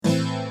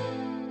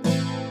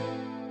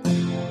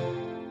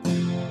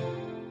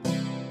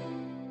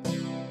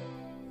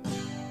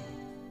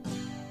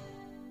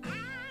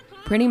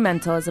Pretty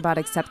Mental is about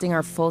accepting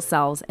our full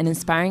selves and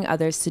inspiring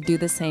others to do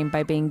the same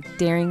by being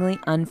daringly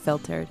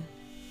unfiltered.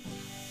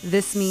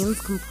 This means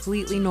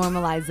completely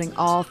normalizing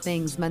all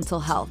things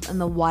mental health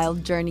and the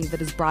wild journey that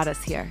has brought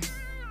us here.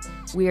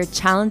 We are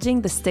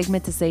challenging the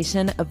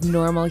stigmatization of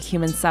normal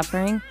human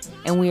suffering,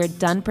 and we are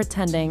done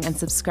pretending and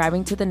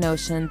subscribing to the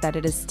notion that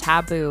it is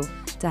taboo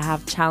to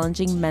have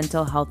challenging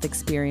mental health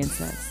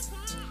experiences.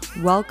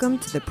 Welcome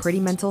to the Pretty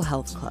Mental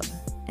Health Club,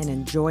 and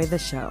enjoy the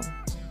show.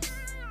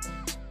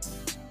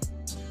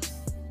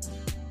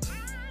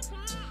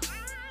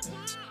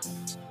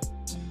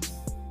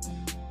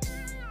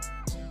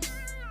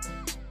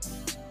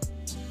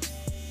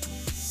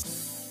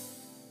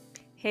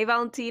 Hey,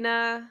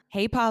 Valentina.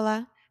 Hey,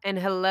 Paula. And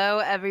hello,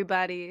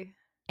 everybody.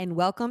 And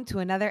welcome to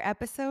another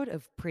episode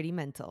of Pretty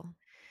Mental.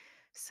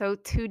 So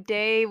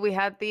today we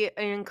had the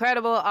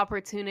incredible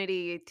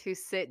opportunity to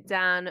sit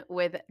down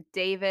with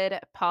David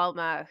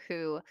Palma,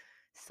 who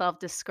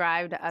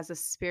self-described as a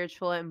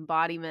spiritual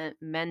embodiment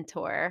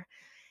mentor.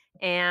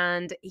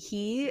 And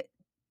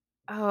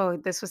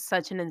this was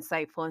such an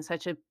insightful and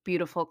such a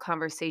beautiful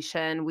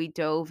conversation. We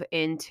dove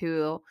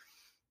into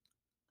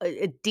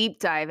a deep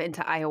dive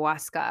into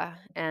ayahuasca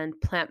and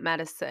plant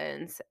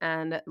medicines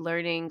and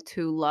learning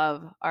to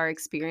love our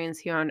experience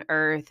here on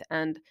earth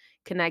and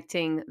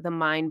connecting the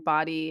mind,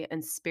 body,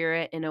 and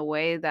spirit in a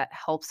way that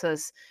helps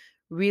us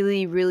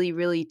really, really,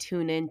 really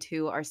tune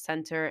into our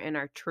center and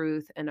our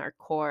truth and our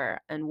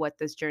core and what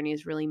this journey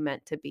is really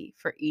meant to be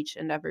for each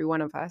and every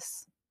one of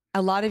us.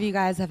 A lot of you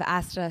guys have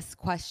asked us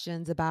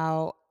questions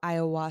about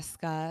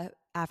ayahuasca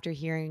after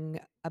hearing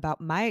about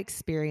my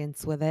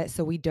experience with it.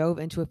 So we dove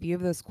into a few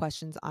of those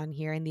questions on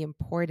here and the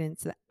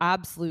importance, the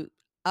absolute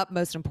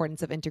utmost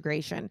importance of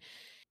integration.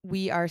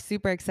 We are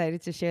super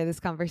excited to share this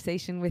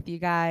conversation with you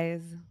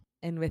guys.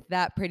 And with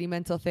that, Pretty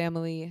Mental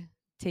family,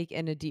 take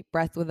in a deep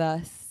breath with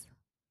us.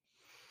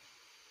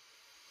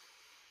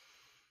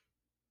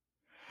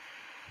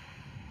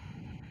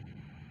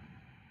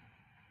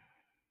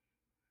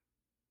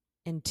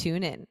 And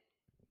tune in.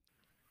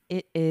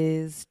 It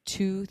is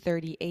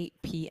 2:38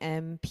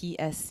 p.m.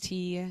 PST.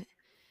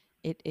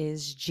 It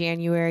is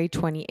January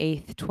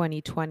 28th,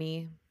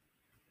 2020.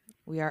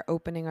 We are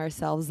opening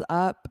ourselves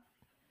up.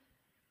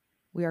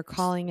 We are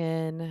calling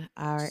in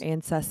our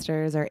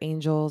ancestors, our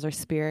angels, our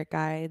spirit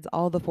guides,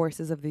 all the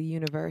forces of the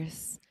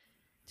universe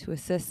to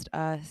assist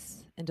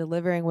us in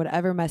delivering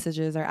whatever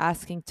messages are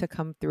asking to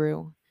come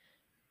through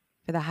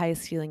for the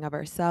highest healing of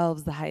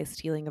ourselves, the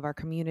highest healing of our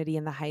community,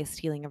 and the highest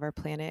healing of our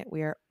planet.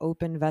 We are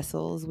open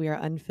vessels. We are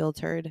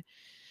unfiltered.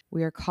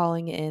 We are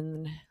calling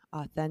in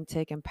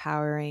authentic,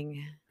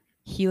 empowering,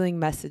 healing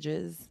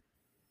messages.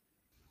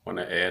 Want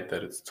to add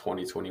that it's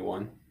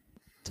 2021?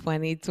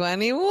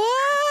 2021!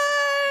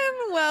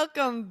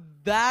 Welcome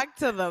back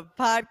to the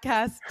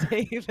podcast,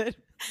 David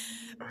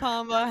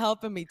Palma,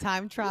 helping me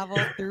time travel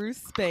through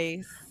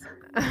space.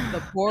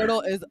 The portal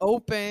is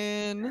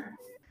open.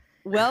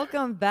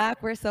 Welcome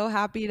back. We're so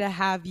happy to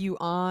have you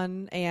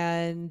on.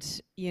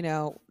 And,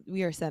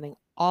 we are sending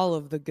all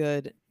of the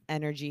good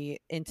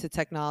energy into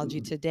technology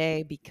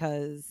today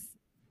because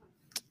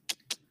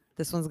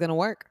this one's going to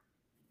work.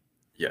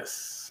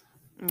 Yes.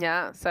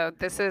 Yeah. So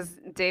this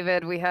is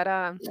David. We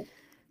had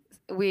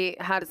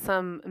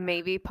some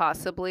maybe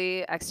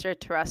possibly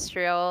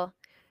extraterrestrial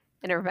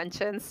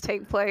interventions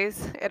take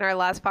place in our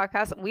last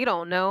podcast. We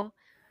don't know.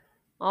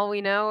 All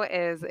we know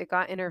is it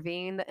got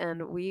intervened,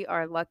 and we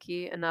are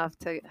lucky enough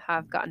to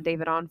have gotten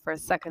David on for a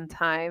second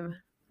time.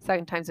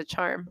 Second time's a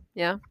charm.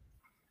 Yeah.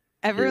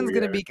 Everyone's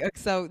going to be,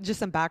 so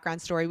just some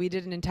background story. We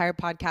did an entire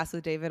podcast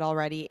with David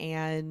already.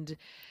 And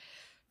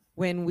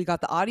when we got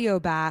the audio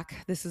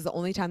back, this is the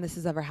only time this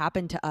has ever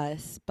happened to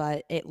us,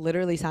 but it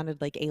literally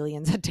sounded like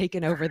aliens had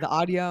taken over the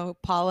audio.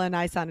 Paula and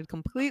I sounded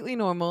completely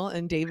normal,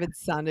 and David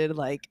sounded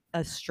like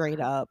a straight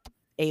up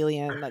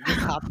alien that just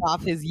hopped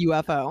off his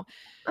UFO.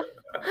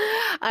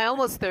 I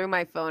almost threw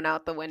my phone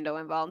out the window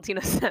and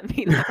Valentina sent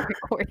me that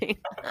recording.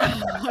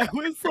 I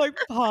was like,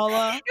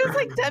 Paula. It was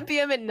like 10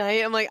 p.m. at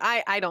night. I'm like,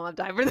 I don't have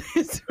time for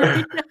this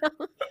right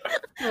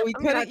now. We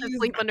couldn't have to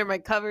sleep under my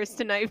covers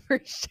tonight for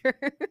sure.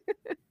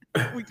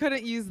 We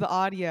couldn't use the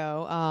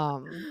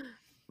audio,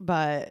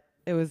 but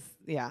it was,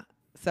 yeah.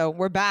 So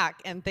we're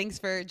back, and thanks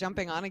for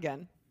jumping on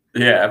again.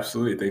 Yeah,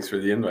 absolutely. Thanks for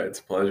the invite. It's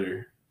a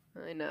pleasure.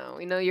 I know.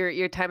 We know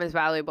your time is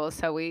valuable,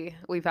 so we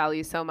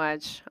value so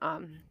much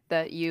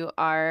that you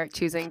are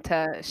choosing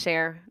to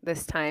share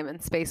this time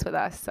and space with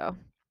us. So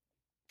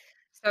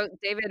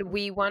David,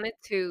 we wanted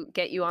to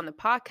get you on the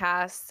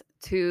podcast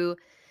to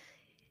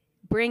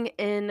bring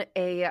in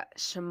a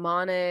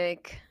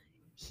shamanic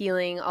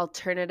healing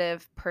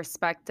alternative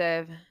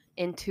perspective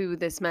into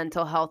this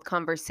mental health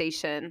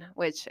conversation,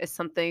 which is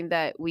something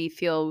that we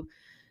feel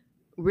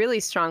really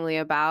strongly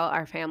about.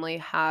 Our family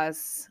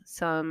has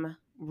some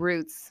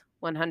roots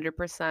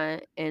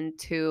 100%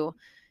 into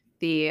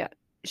the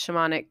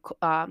shamanic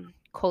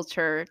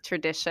culture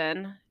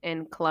tradition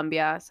in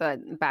Colombia. So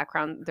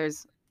background,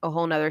 there's a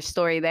whole nother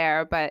story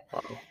there. But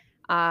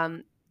Wow.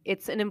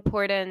 it's an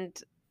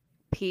important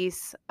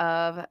piece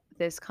of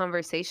this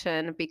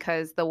conversation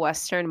because the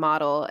Western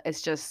model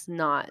is just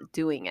not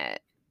doing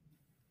it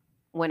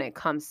when it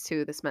comes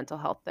to this mental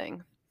health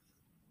thing.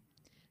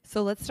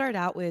 So let's start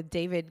out with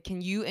David.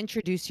 Can you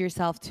introduce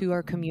yourself to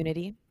our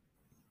community?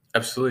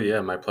 Absolutely.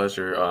 Yeah, my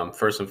pleasure.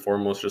 First and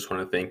foremost, just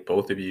want to thank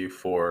both of you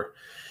for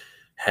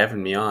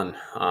having me on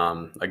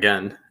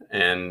again.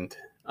 And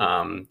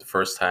the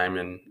first time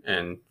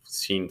and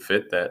seeing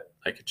fit that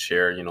I could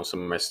share,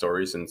 some of my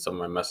stories and some of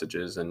my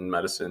messages in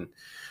medicine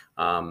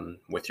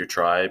with your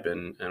tribe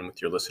and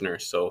with your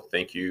listeners. So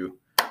thank you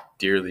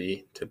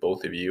dearly to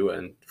both of you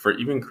and for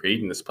even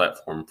creating this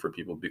platform for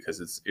people because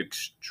it's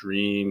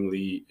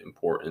extremely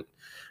important.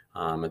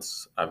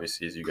 It's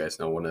obviously, as you guys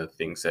know, one of the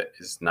things that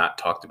is not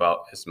talked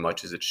about as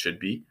much as it should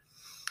be.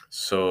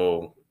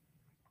 So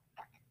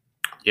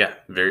yeah,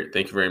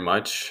 thank you very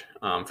much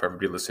for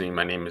everybody listening.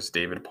 My name is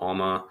David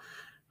Palma.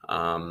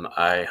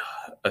 I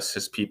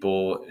assist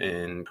people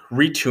in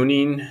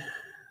retuning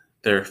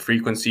their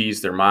frequencies,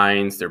 their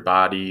minds, their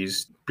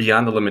bodies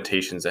beyond the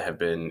limitations that have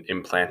been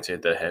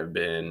implanted, that have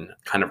been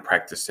kind of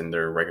practiced in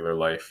their regular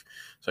life.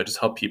 So I just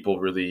help people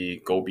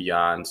really go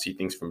beyond, see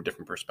things from a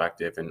different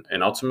perspective,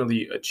 and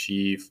ultimately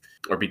achieve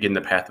or begin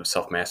the path of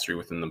self-mastery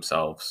within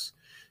themselves.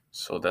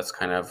 So that's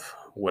kind of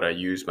what I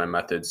use. My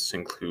methods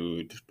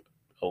include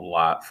a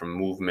lot from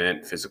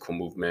movement, physical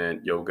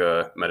movement,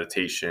 yoga,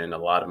 meditation, a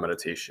lot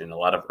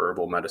of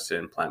herbal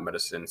medicine, plant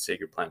medicine,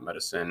 sacred plant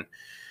medicine,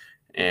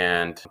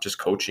 and just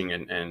coaching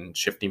and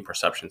shifting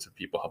perceptions of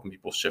people, helping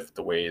people shift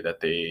the way that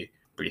they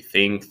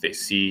think, they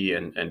see,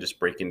 and just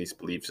breaking these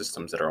belief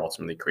systems that are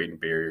ultimately creating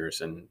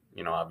barriers and,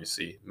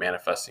 obviously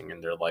manifesting in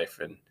their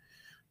life in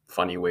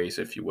funny ways,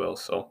 if you will.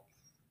 So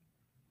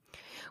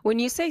When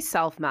you say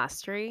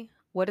self-mastery,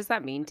 what does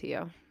that mean to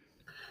you?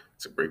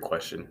 it's a great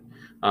question.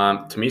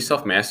 To me,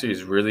 self mastery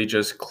is really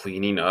just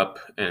cleaning up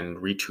and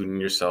retuning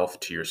yourself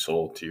to your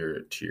soul, to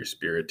your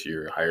spirit, to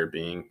your higher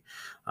being,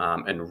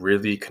 and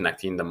really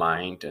connecting the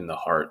mind and the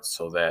heart,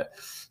 so that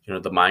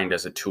the mind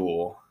as a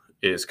tool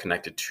is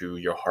connected to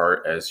your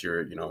heart as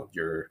your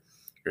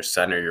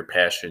center, your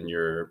passion,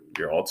 your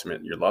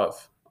ultimate, your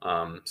love.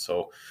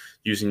 So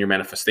using your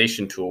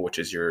manifestation tool, which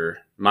is your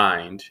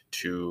mind,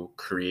 to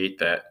create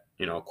that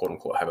quote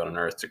unquote heaven on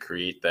earth, to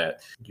create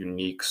that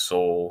unique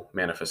soul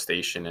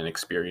manifestation and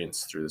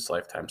experience through this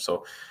lifetime.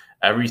 So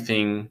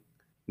everything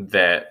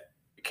that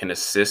can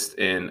assist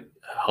in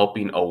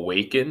helping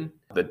awaken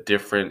the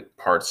different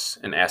parts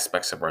and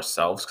aspects of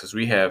ourselves, because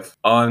we have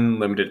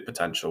unlimited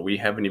potential. We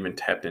haven't even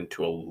tapped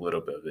into a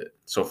little bit of it.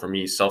 So for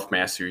me,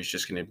 self-mastery is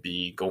just going to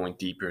be going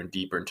deeper and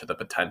deeper into the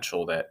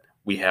potential that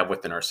we have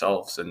within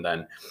ourselves, and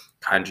then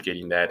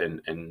conjugating that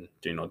and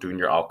doing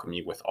your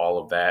alchemy with all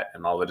of that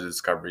and all of the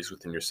discoveries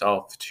within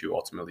yourself to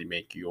ultimately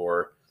make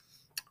your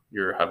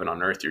heaven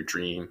on earth, your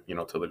dream,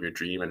 to live your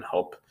dream and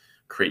help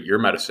create your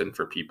medicine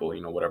for people,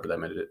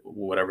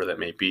 whatever that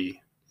may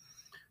be.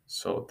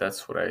 So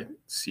that's what I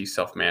see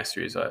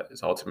self-mastery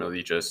is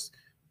ultimately just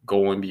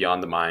going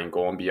beyond the mind,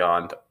 going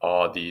beyond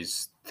all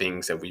these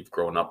things that we've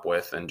grown up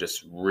with, and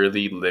just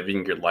really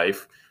living your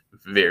life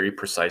very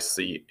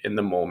precisely in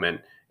the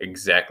moment,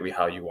 exactly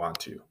how you want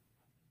to.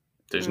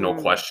 There's no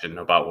question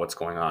about what's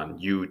going on.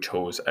 You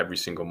chose every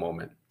single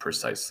moment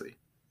precisely.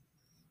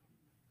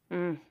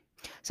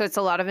 So it's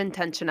a lot of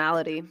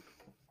intentionality.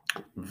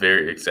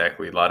 Very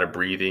exactly. A lot of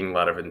breathing, a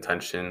lot of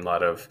intention, a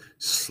lot of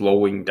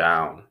slowing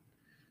down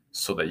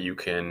so that you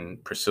can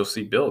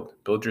precisely build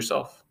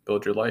yourself,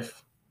 build your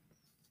life,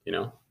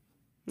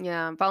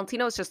 Yeah,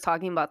 Valentino was just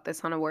talking about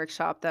this on a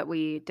workshop that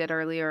we did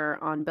earlier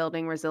on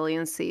building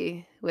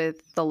resiliency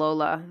with the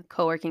Lola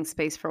co-working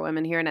space for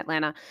women here in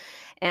Atlanta.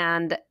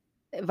 And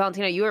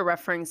Valentino, you were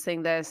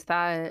referencing this,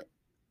 that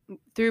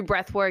through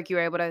breath work, you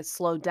were able to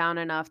slow down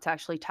enough to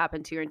actually tap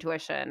into your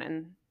intuition.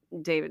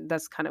 And David,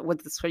 that's kind of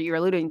what you're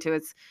alluding to.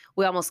 It's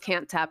we almost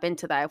can't tap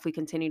into that if we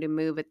continue to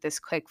move at this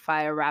quick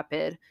fire,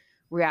 rapid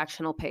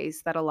reactional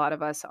pace that a lot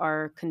of us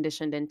are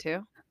conditioned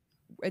into.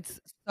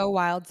 It's so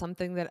wild.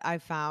 Something that I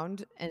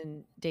found,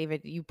 and David,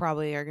 you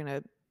probably are going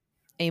to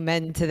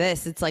amen to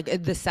this. It's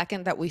like the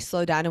second that we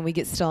slow down and we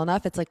get still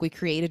enough, it's like we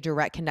create a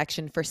direct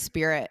connection for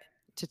spirit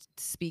to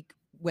speak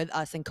with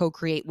us and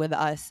co-create with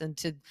us and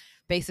to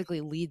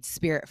basically lead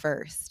spirit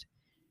first.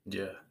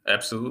 Yeah,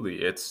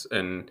 absolutely.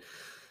 And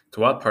the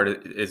wild part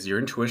is your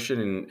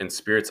intuition and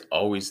spirit's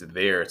always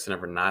there. It's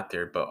never not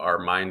there, but our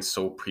mind's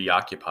so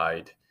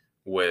preoccupied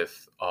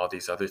with all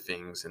these other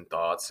things and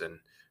thoughts and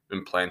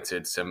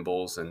implanted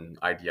symbols and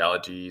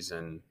ideologies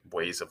and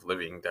ways of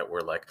living that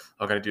we're like,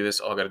 oh, I gotta do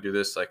this, oh, I gotta do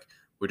this. Like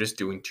we're just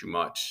doing too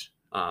much.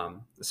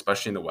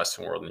 Especially in the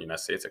Western world in the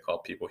United States, I call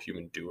people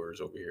human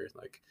doers over here.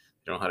 Like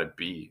they don't know how to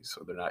be,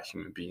 so they're not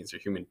human beings, they're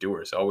human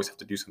doers. They always have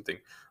to do something.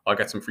 Oh, I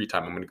got some free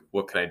time.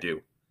 What can I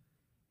do?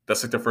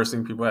 That's like the first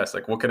thing people ask,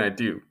 like, what can I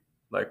do?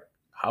 Like,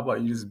 how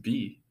about you just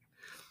be?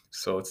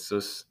 So it's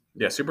just,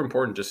 yeah, super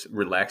important. Just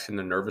relaxing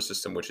the nervous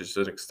system, which is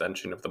an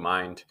extension of the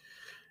mind,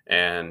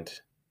 and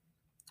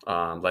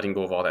letting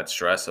go of all that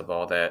stress, of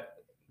all that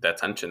that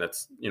tension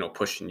that's,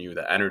 pushing you,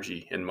 the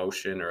energy in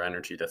motion or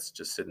energy that's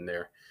just sitting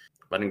there,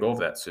 letting go of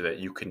that so that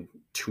you can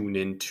tune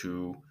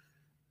into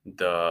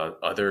the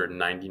other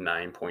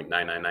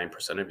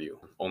 99.999% of you.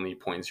 Only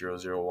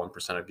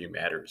 0.001% of you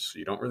matters. So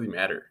you don't really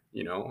matter,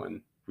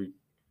 and we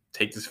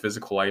take this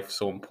physical life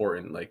so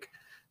important, like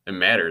it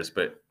matters,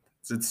 but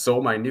it's so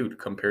minute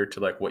compared to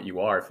like what you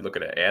are. If you look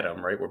at an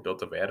atom, right? We're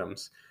built of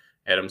atoms.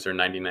 Atoms are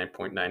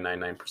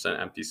 99.999%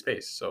 empty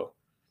space. So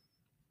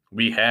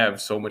we have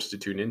so much to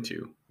tune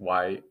into.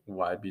 Why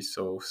be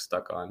so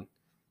stuck on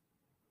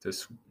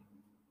this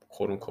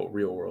quote unquote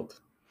real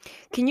world?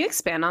 Can you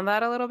expand on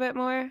that a little bit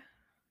more?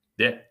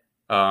 Yeah.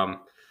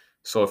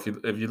 So if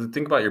you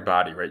think about your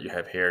body, right, you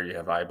have hair, you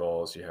have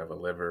eyeballs, you have a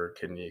liver,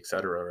 kidney,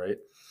 etc., right?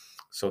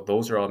 So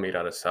those are all made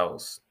out of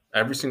cells.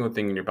 Every single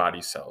thing in your body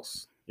is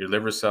cells. Your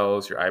liver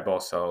cells, your eyeball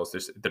cells,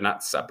 they're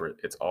not separate.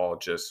 It's all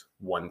just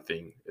one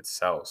thing. It's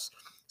cells.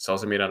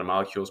 Cells are made out of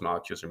molecules.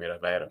 Molecules are made out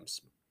of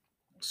atoms.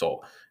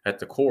 So at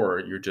the core,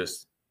 you're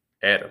just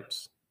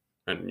atoms.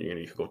 And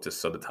you can go to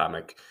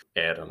subatomic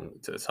atom,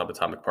 to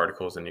subatomic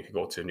particles, and you can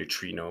go to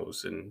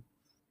neutrinos and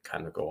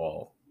kind of go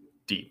all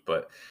deep.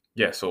 But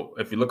yeah, so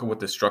if you look at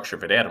what the structure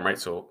of an atom, right?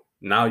 So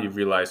now you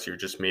realize you're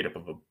just made up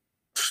of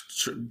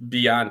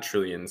beyond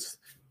trillions,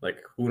 like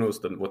who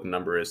knows what the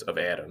number is of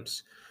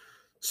atoms.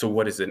 So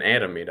what is an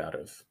atom made out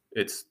of?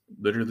 It's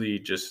literally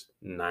just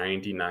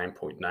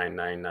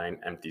 99.999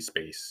 empty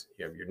space.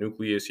 You have your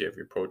nucleus, you have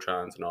your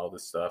protons and all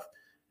this stuff.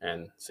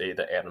 And say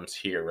the atom's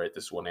here, right?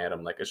 This one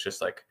atom, like it's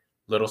just like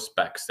little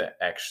specks that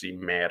actually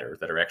matter,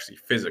 that are actually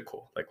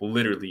physical, like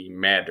literally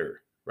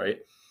matter, right?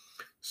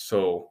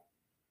 So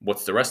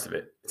what's the rest of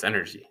it? It's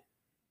energy.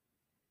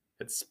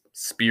 It's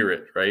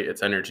spirit, right?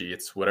 It's energy.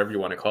 It's whatever you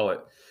want to call it,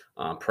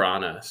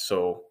 prana.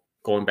 So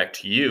going back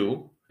to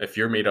you, if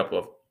you're made up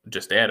of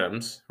just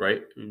atoms,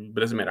 right? It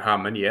doesn't matter how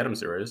many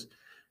atoms there is.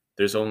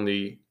 There's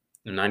only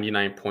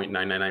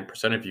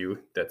 99.999% of you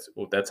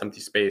that's empty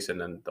space, and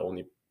then the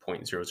only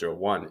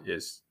 0.001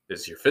 is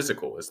your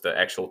physical, is the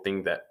actual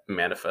thing that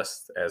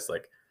manifests as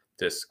like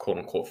this quote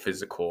unquote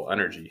physical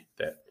energy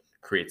that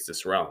creates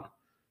this realm.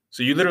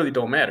 So you literally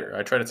don't matter.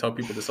 I try to tell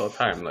people this all the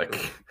time,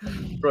 like,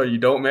 bro, you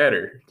don't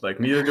matter.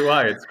 Like, neither do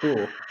I. It's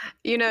cool.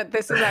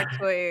 This is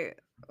actually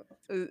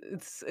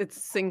it's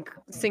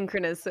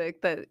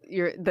synchronistic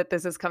that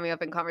this is coming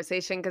up in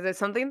conversation, because it's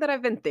something that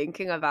I've been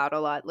thinking about a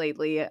lot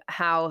lately,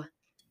 how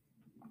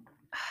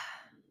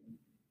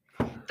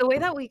the way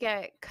that we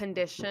get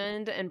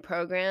conditioned and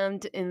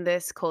programmed in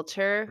this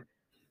culture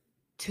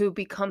to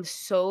become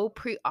so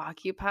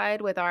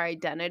preoccupied with our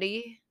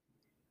identity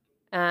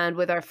and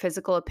with our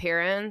physical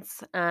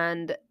appearance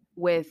and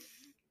with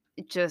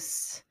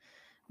just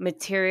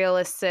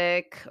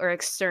materialistic or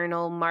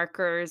external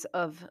markers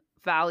of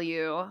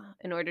value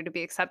in order to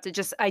be accepted,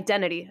 just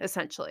identity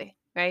essentially,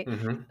 right?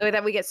 Mm-hmm. The way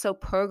that we get so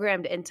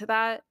programmed into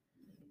that,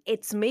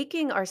 it's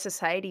making our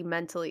society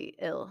mentally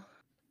ill.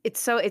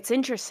 It's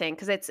interesting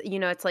because it's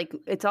like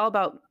it's all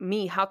about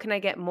me. How can I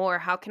get more?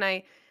 How can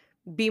I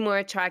be more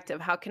attractive?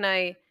 How can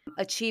I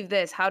achieve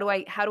this? How do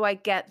I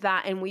get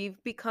that? And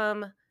we've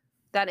become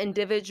that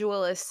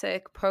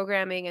individualistic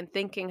programming and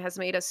thinking has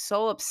made us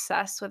so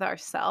obsessed with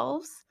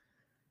ourselves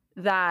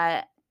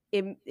that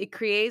it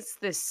creates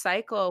this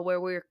cycle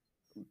where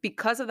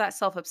because of that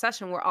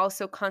self-obsession, we're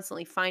also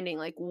constantly finding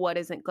like what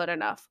isn't good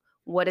enough,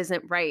 what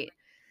isn't right,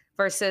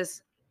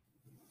 versus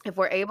if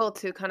we're able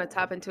to kind of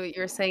tap into what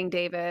you're saying,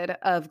 David,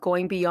 of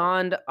going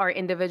beyond our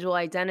individual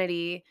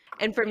identity.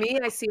 And for me,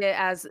 I see it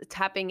as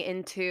tapping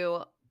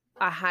into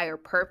a higher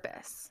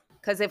purpose.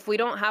 Because if we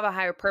don't have a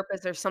higher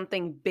purpose or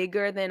something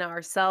bigger than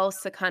ourselves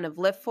to kind of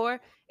live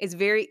for, it's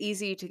very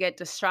easy to get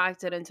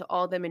distracted into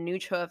all the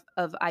minutiae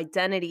of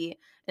identity.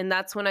 And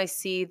that's when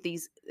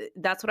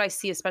that's what I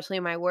see, especially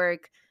in my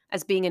work,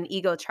 as being an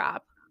ego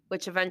trap,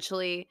 which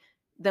eventually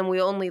then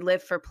we only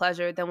live for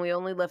pleasure, then we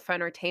only live for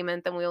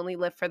entertainment, then we only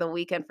live for the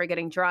weekend, for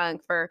getting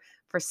drunk, for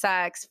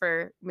sex,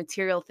 for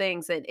material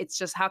things. And it's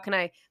just, how can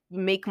I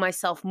make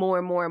myself more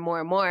and more and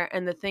more and more?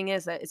 And the thing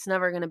is that it's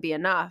never going to be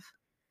enough.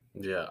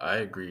 Yeah, I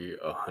agree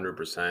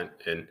 100%.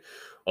 And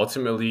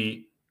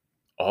ultimately,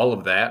 all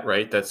of that,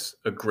 right? That's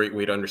a great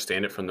way to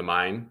understand it from the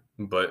mind.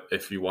 But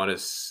if you want to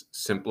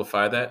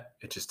simplify that,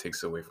 it just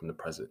takes away from the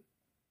present,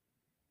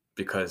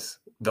 because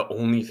the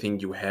only thing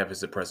you have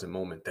is the present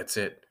moment. That's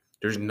it.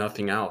 There's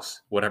nothing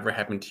else. Whatever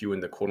happened to you in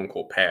the quote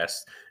unquote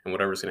past and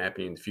whatever's going to happen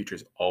to you in the future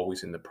is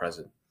always in the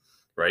present,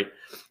 right?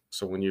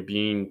 So when you're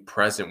being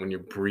present, when you're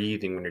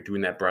breathing, when you're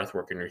doing that breath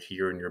work and you're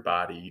here in your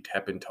body, you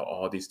tap into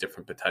all these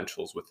different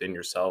potentials within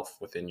yourself,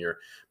 within your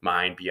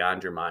mind,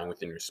 beyond your mind,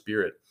 within your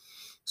spirit.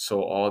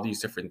 So all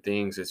these different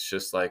things, it's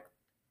just like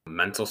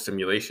mental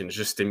stimulation. It's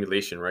just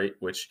stimulation, right?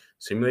 Which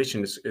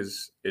stimulation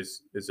is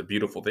a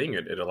beautiful thing.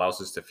 It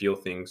allows us to feel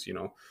things,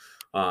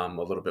 a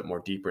little bit more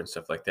deeper and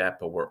stuff like that.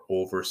 But we're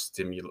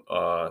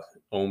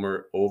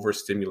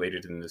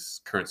overstimulated in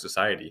this current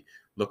society.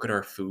 Look at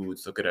our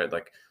foods. Look at it.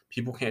 Like,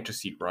 people can't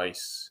just eat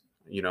rice.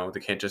 They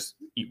can't just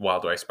eat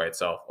wild rice by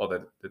itself. Oh,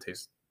 that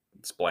tastes,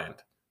 it's bland,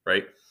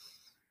 right?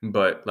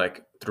 But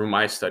like through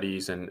my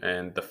studies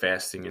and the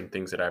fasting and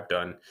things that I've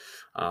done,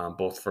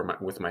 both for my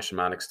with my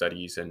shamanic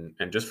studies and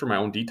just for my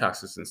own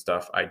detoxes and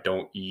stuff, I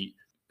don't eat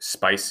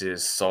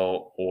spices,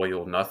 salt,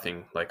 oil,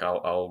 nothing. Like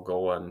I'll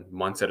go on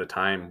months at a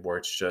time where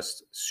it's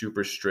just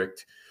super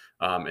strict,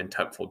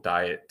 intentful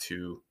diet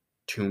to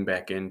tune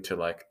back into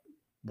like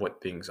what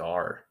things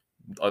are.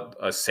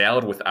 A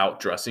salad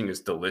without dressing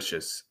is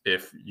delicious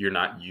if you're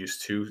not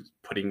used to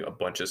putting a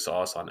bunch of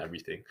sauce on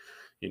everything.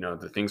 You know,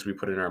 the things we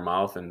put in our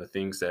mouth and the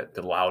things that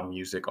the loud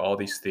music, all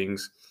these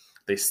things,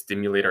 they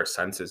stimulate our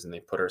senses and they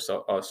put us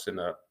in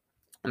our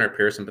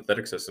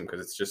parasympathetic system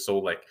because it's just so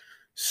like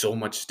so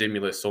much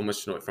stimulus, so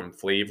much from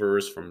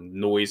flavors, from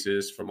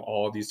noises, from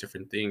all these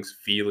different things,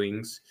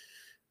 feelings,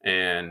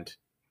 and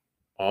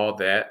all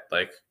that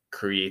like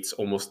creates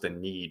almost a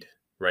need,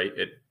 right?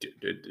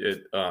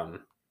 It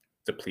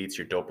depletes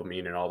your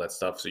dopamine and all that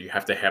stuff. So you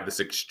have to have this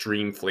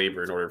extreme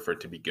flavor in order for it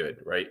to be good,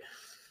 right?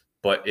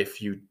 But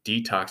if you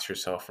detox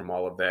yourself from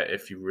all of that,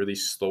 if you really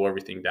slow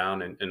everything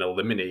down and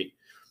eliminate,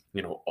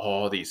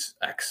 all these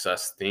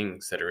excess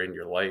things that are in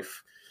your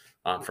life,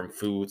 from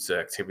foods to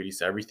activities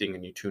to everything,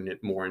 and you tune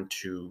it more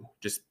into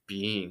just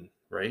being,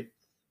 right?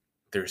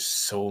 There's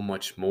so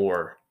much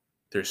more.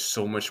 There's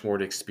so much more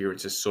to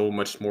experience. There's so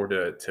much more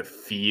to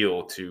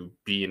feel, to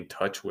be in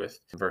touch with,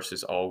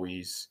 versus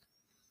always,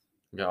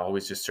 yeah,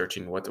 always just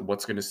searching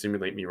what's going to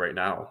stimulate me right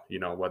now.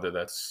 Whether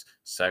that's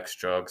sex,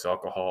 drugs,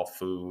 alcohol,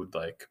 food,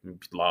 like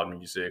loud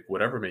music,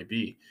 whatever it may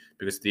be.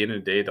 Because at the end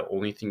of the day, the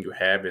only thing you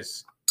have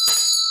is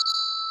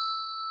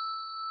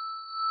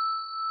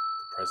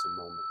the present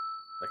moment.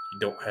 Like you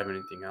don't have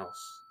anything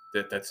else.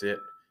 That's it,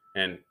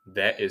 and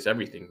that is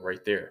everything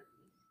right there.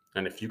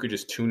 And if you could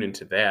just tune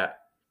into that,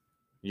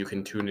 you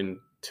can tune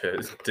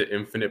into the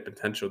infinite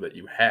potential that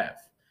you have.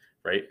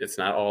 Right? It's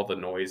not all the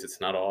noise.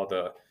 It's not all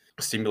the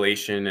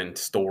stimulation and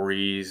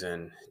stories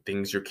and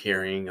things you're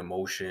carrying,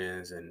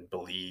 emotions and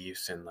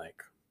beliefs, and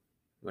like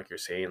you're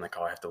saying, like,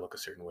 oh, I have to look a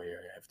certain way, or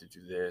I have to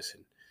do this,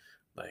 and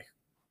like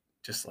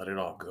just let it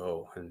all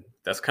go. And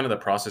that's kind of the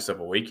process of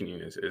awakening,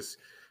 is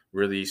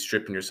really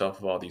stripping yourself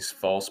of all these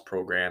false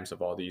programs,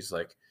 of all these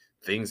like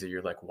things that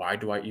you're like, why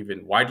do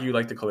you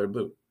like the color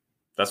blue?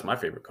 That's my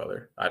favorite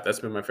color. That's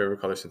been my favorite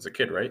color since a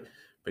kid, right?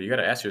 But you got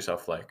to ask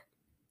yourself, like,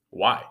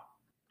 why?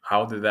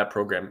 How did that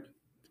program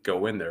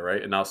go in there,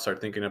 right? And I'll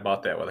start thinking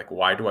about that. Like,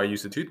 why do I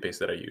use the toothpaste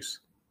that I use?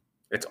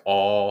 It's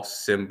all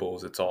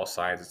symbols, it's all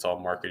signs, it's all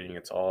marketing,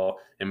 it's all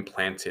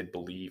implanted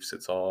beliefs,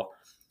 it's all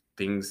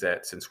things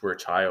that since we're a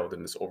child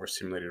in this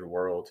overstimulated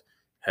world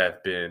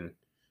have been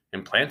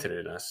implanted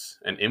in us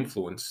and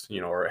influenced,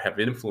 or have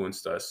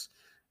influenced us.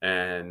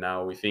 And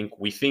now we think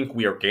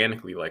we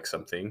organically like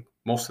something.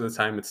 Most of the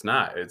time it's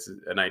not. It's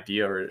an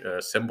idea or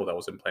a symbol that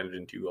was implanted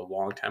into you a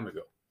long time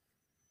ago.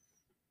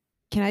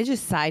 Can I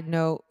just side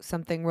note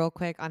something real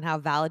quick on how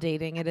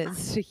validating it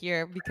is to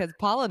hear? Because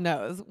Paula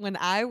knows when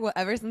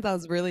ever since I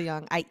was really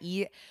young, I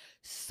eat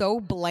so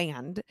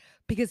bland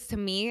because to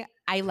me,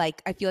 I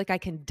feel like I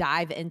can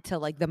dive into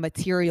like the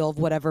material of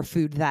whatever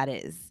food that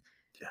is.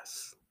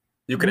 Yes.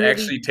 You could Really,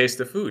 actually taste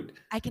the food.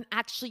 I can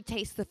actually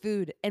taste the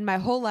food. In my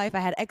whole life,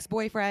 I had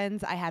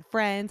ex-boyfriends, I had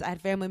friends, I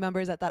had family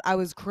members that thought I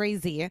was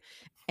crazy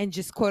and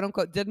just quote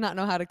unquote did not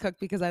know how to cook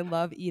because I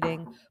love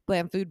eating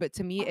bland food. But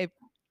to me, it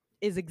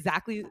is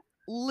exactly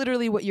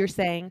literally what you're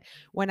saying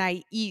when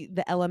I eat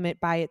the element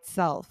by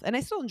itself. And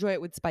I still enjoy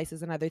it with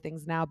spices and other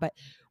things now, but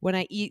when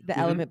I eat the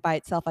Hmm. element by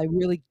itself, I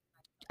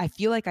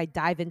feel like I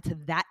dive into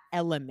that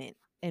element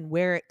and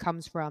where it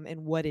comes from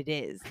and what it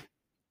is.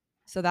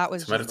 So that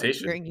was It's just like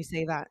meditation. hearing you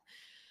say that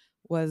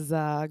was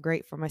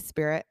great for my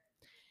spirit.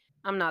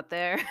 I'm not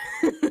there.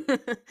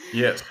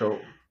 Yeah. So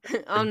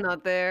a, I'm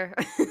not there.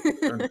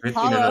 a good thing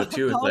to know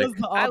too is like Paula's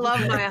the I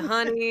love opposite. my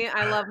honey.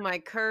 I love my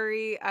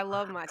curry. I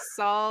love my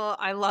salt.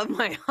 I love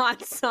my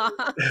hot sauce.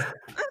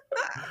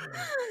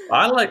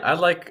 I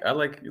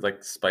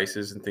like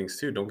spices and things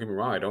too. Don't get me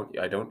wrong.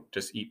 I don't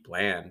just eat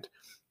bland.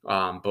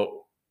 But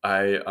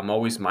I'm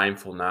always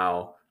mindful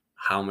now,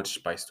 how much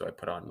spice do I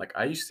put on? Like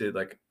I used to,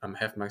 like, I'm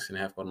half Mexican,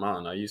 half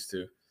Guatemalan. I used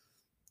to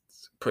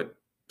put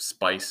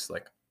spice,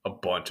 like a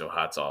bunch of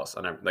hot sauce,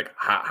 and I like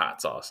hot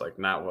sauce, like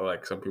not what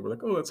like some people are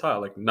like, oh, it's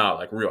hot. Like no,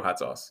 like real hot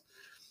sauce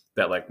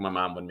that like my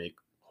mom would make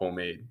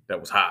homemade that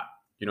was hot.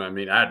 You know what I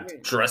mean? I'd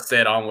Right. dress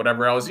that on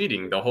whatever I was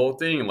eating, the whole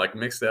thing, and like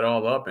mix that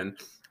all up, and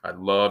I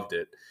loved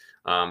it.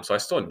 So I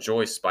still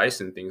enjoy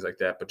spice and things like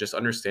that, but just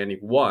understanding,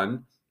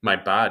 one, my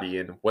body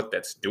and what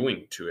that's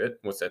doing to it,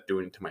 what's that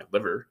doing to my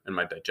liver and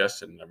my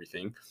digestion and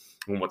everything,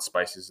 and what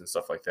spices and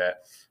stuff like that.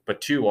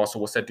 But two, also,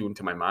 what's that doing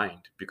to my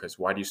mind? Because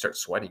why do you start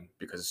sweating?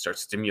 Because it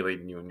starts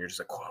stimulating you, and you're just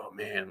like, oh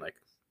man, like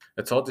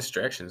it's all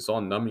distractions, it's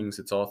all numbings,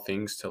 it's all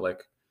things to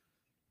like,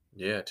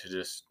 yeah, to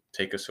just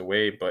take us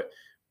away. But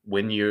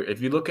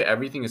if you look at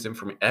everything as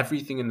information,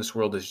 everything in this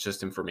world is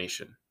just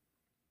information,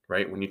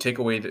 right? When you take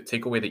away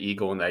the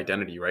ego and the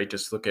identity, right?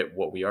 Just look at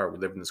what we are. We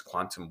live in this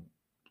quantum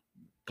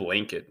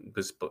blanket,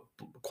 this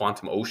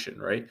quantum ocean,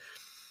 right?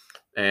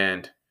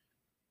 And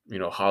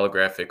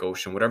holographic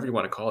ocean, whatever you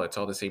want to call it, it's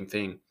all the same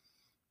thing.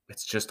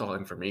 it's just all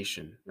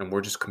information, and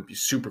we're just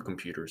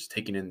supercomputers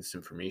taking in this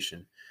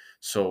information.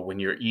 So when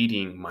you're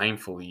eating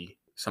mindfully,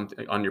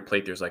 something on your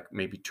plate, there's like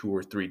maybe two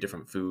or three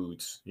different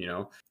foods,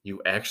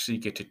 you actually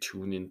get to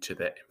tune into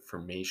that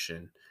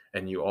information,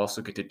 and you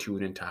also get to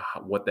tune into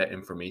what that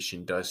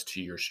information does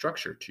to your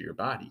structure, to your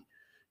body.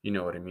 You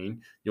know what I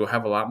mean? You'll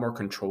have a lot more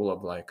control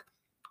of like,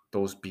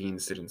 those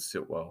beans didn't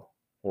sit well,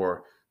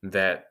 or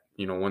that,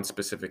 one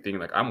specific thing.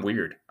 Like, I'm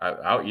weird.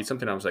 I'll eat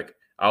something. I was like,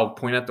 I'll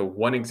point out the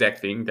one exact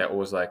thing that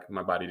was like,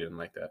 my body didn't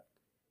like that.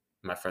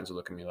 My friends will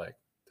look at me like,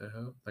 the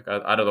hell? Like,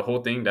 out of the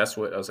whole thing, that's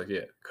what I was like,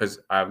 yeah, because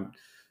I'm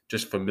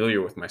just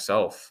familiar with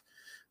myself.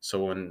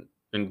 So and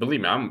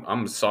believe me,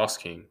 I'm a sauce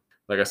king.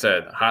 Like I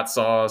said, hot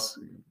sauce,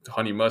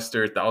 honey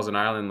mustard, Thousand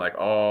Island, like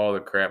all the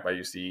crap I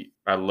used to eat.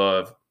 I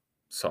love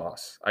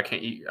sauce. I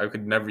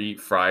could never eat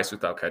fries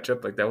without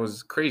ketchup. Like, that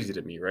was crazy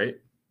to me, right?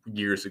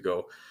 Years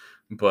ago.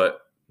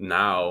 But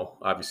now,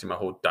 obviously, my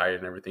whole diet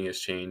and everything has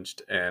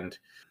changed. And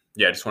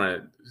yeah, I just want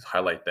to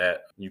highlight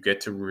that you get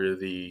to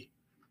really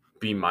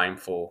be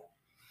mindful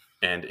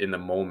and in the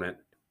moment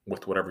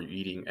with whatever you're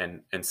eating,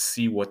 and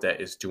see what that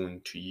is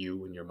doing to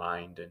you and your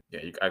mind. And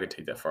yeah, I could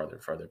take that farther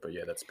and farther, but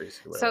yeah, that's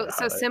basically what I So want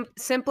to so highlight.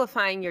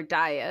 simplifying your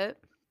diet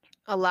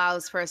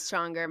allows for a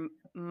stronger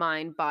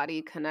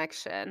mind-body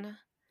connection,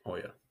 Oh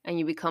yeah. and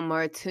you become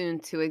more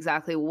attuned to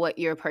exactly what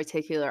your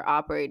particular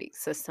operating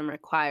system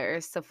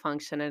requires to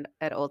function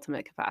at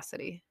ultimate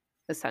capacity,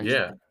 Yeah.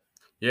 essentially.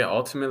 Yeah,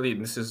 ultimately,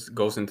 this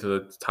goes into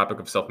the topic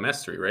of self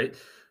mastery, right?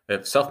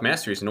 If self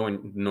mastery is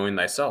knowing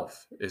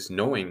thyself, is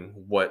knowing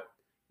what,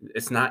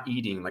 it's not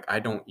eating. Like, I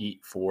don't eat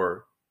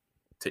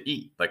to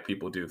eat like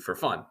people do for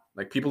fun.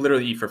 Like, people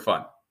literally eat for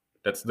fun.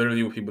 That's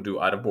literally what people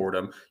do out of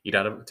boredom, eat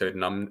out of to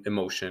numb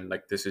emotion.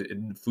 Like,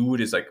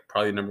 food is like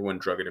probably the number one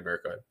drug in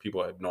America.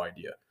 People have no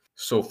idea.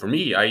 So for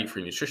me, I eat for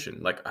nutrition.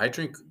 Like, I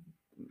drink,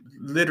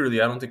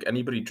 literally, I don't think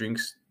anybody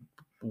drinks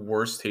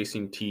worse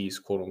tasting teas,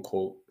 quote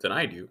unquote, than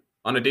I do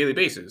on a daily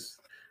basis.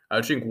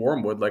 I drink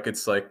wormwood like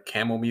it's like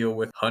chamomile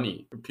with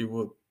honey.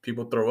 People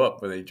throw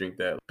up when they drink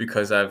that,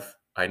 because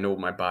I know what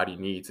my body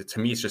needs. To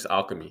me, it's just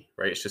alchemy,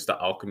 right? It's just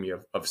the alchemy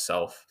of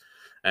self,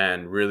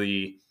 and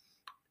really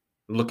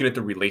looking at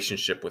the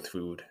relationship with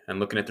food, and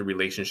looking at the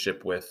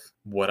relationship with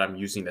what I'm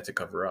using that to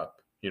cover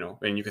up,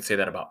 and you could say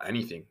that about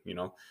anything,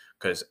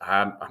 because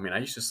I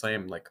used to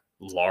slam like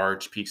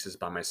large pizzas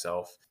by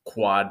myself,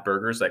 quad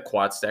burgers, like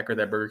quad stacker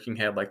that Burger King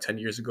had like 10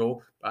 years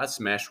ago. I'd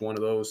smash one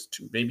of those,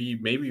 maybe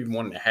even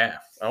one and a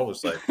half. I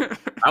was like,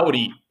 I would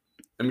eat.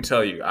 Let me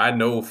tell you, I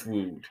know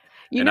food,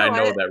 You and know I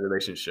know what? that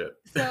relationship.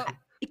 So,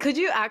 could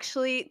you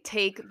actually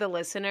take the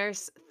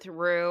listeners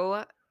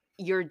through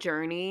your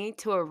journey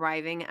to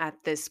arriving at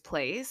this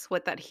place,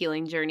 what that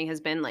healing journey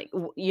has been like,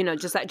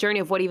 just that journey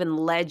of what even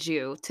led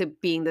you to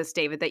being this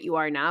David that you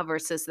are now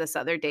versus this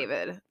other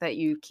David that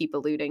you keep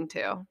alluding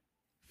to?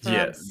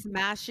 Yeah, From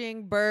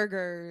smashing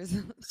burgers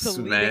to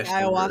leading smash the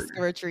ayahuasca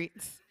burger.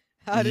 retreats.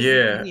 How did we get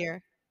Yeah.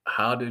 here?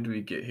 How did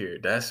we get here?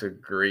 That's a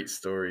great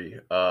story.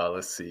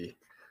 Let's see.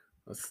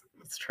 Let's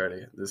try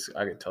to this.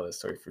 I could tell that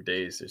story for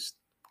days. There's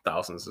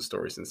thousands of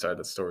stories inside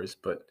the stories,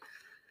 but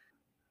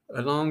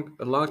a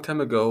long time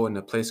ago, in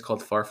a place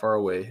called Far Far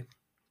Away,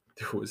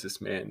 there was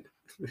this man.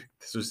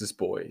 This was this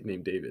boy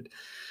named David,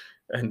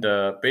 and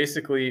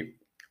basically,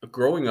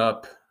 growing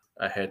up,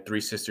 I had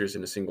three sisters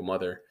and a single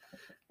mother,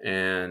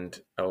 and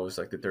I was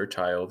like the third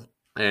child,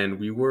 and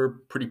we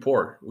were pretty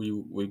poor.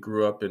 We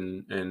grew up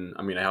in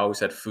I always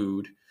had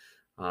food,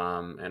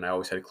 and I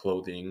always had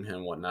clothing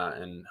and whatnot,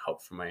 and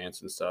help from my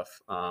aunts and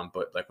stuff.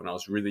 But like when I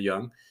was really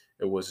young,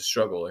 it was a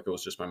struggle. Like, it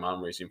was just my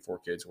mom raising four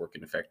kids,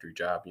 working a factory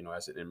job,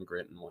 as an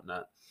immigrant and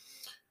whatnot.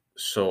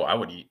 So I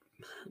would eat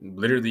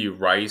literally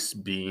rice,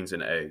 beans,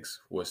 and eggs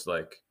was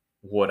like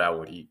what I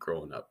would eat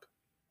growing up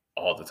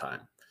all the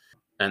time.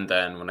 And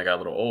then when I got a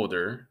little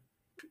older,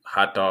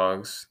 hot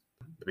dogs,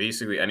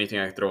 basically anything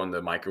I could throw in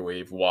the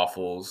microwave,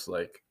 waffles,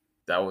 like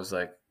that was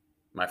like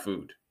my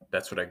food.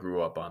 That's what I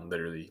grew up on,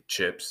 literally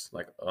chips,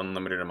 like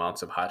unlimited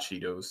amounts of hot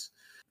Cheetos.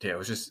 Yeah, it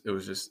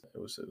was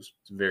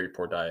a very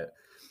poor diet.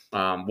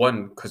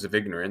 One, because of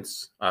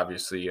ignorance,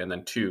 obviously, and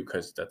then two,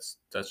 because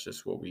that's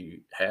just what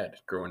we had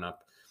growing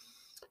up.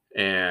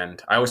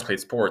 And I always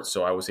played sports,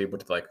 so I was able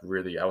to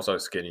I was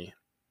always skinny,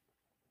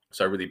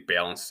 so I really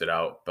balanced it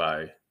out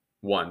by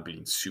one,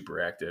 being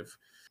super active,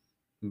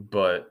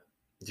 but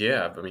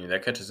yeah,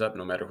 that catches up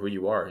no matter who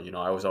you are.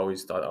 I was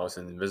always thought I was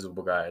an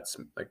invisible guy. It's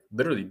like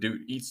literally do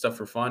eat stuff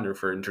for fun or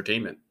for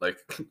entertainment, like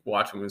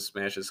watch him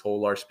smash this whole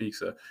large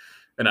pizza,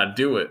 and I'd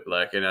do it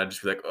and I'd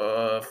just be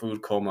like,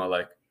 food coma,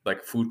 like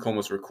food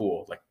comas were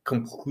cool, like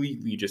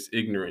completely just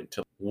ignorant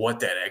to what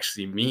that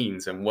actually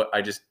means and what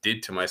I just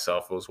did to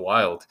myself. It was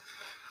wild.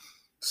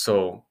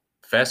 So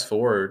fast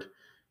forward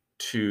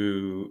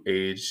to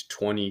age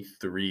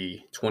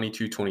 23,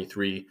 22,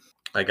 23,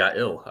 I got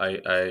ill.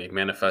 I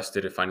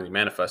manifested it, finally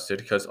manifested,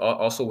 because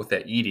also with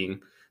that eating,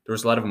 there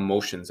was a lot of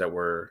emotions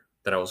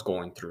that I was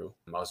going through.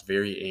 I was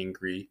very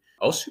angry.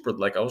 I was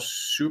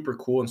super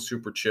cool and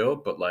super chill,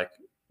 but like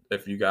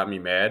if you got me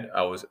mad,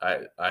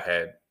 I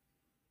had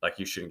Like,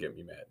 you shouldn't get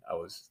me mad.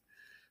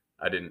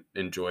 I didn't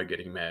enjoy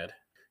getting mad.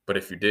 But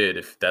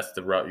if that's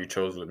the route you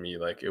chose with me,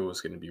 like, it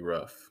was going to be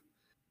rough.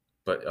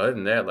 But other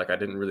than that, like, I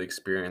didn't really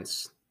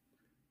experience,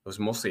 it was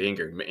mostly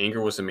anger.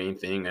 Anger was the main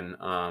thing. And,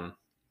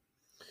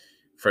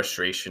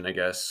 frustration, I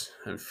guess,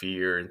 and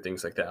fear and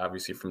things like that.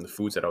 Obviously, from the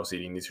foods that I was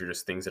eating, these are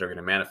just things that are going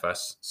to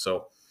manifest.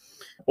 So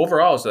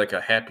overall, I was like a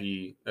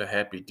happy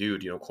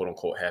dude, quote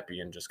unquote happy,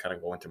 and just kind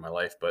of going through my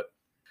life. But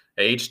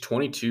at age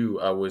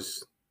 22, I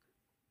was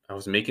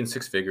making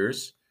six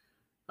figures.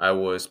 I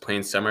was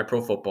playing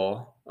semi-pro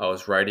football. I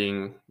was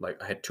riding,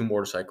 like, I had two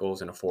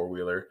motorcycles and a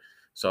four-wheeler.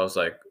 So I was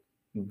like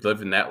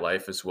living that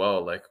life as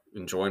well, like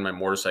enjoying my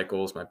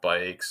motorcycles, my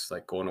bikes,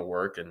 like going to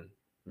work and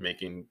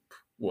making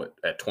what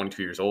at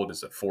 22 years old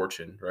is a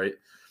fortune, right?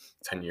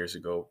 10 years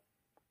ago,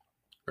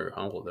 or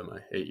how old am I?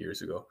 8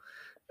 years ago.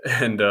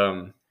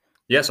 And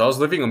yeah, so I was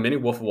living a mini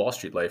Wolf of Wall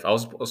Street life. I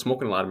was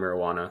smoking a lot of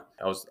marijuana.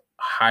 I was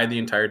high the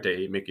entire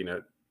day, making a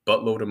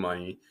buttload of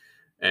money,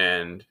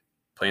 and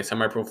playing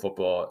semi-pro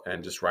football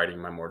and just riding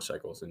my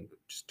motorcycles and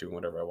just doing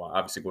whatever I want.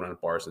 Obviously, going to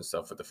bars and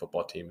stuff with the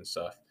football team and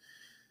stuff.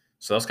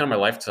 So that was kind of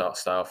my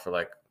lifestyle for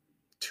like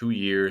 2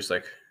 years,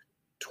 like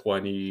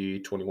 20,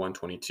 21,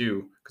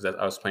 22, because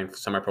I was playing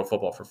semi-pro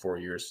football for 4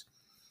 years.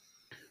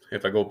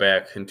 If I go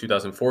back in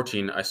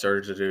 2014, I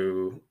started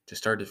to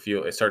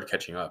feel, it started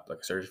catching up. Like,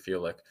 I started to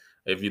feel like,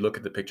 if you look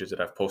at the pictures that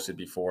I've posted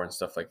before and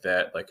stuff like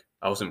that, like,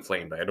 I was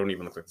inflamed. I don't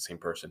even look like the same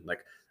person.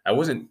 Like, I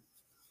wasn't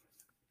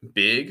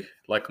big,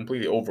 like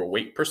completely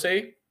overweight per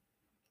se,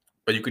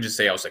 but you could just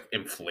say I was like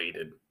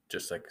inflated,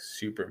 just like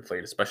super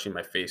inflated, especially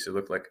my face. It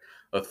looked like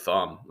a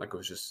thumb. Like, it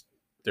was just,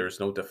 there was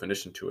no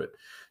definition to it,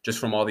 just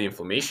from all the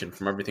inflammation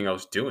from everything I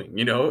was doing.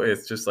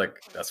 It's just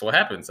like, that's what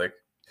happens. Like,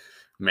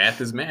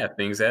 math is math.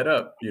 Things add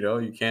up.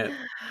 You can't.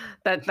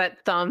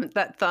 That thumb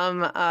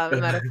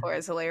metaphor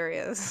is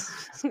hilarious.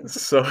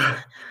 so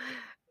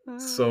Uh,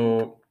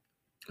 so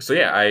so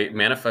yeah, I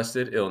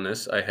manifested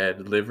illness. I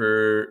had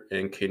liver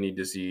and kidney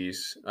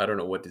disease. I don't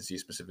know what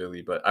disease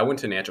specifically, but I went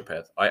to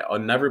naturopath. I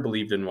never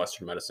believed in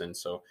Western medicine.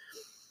 So,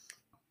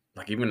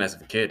 like, even as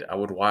a kid, I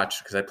would watch,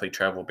 because I played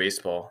travel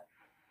baseball,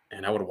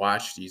 and I would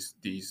watch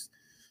these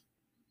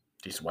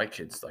white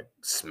kids like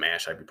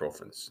smash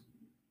ibuprofens.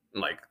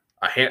 Like,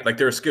 I had, like,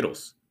 they were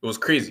Skittles. It was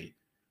crazy.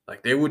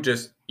 Like, they would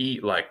just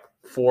eat like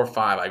 4 or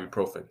 5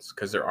 ibuprofens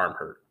because their arm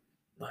hurt.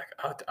 Like,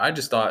 I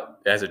just thought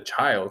as a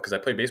child, because I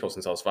played baseball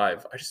since I was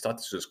 5, I just thought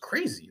this was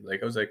crazy.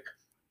 Like, I was like,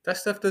 that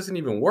stuff doesn't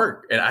even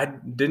work. And I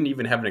didn't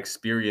even have an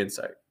experience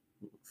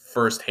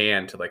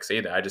firsthand to like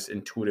say that. I just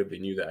intuitively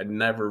knew that. I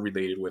never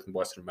related with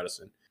Western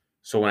medicine.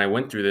 So when I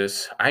went through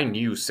this, I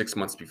knew 6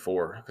 months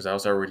before, because I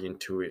was already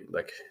into it.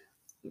 Like,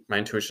 my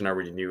intuition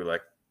already knew,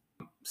 like,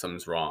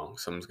 something's wrong,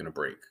 something's gonna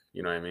break.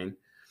 You know what I mean?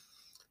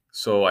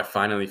 So I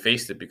finally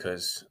faced it,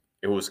 because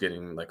it was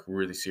getting like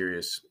really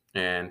serious.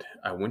 And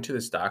I went to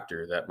this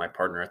doctor that my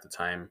partner at the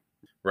time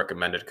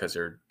recommended, because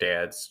her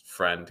dad's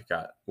friend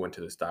went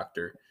to this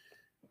doctor.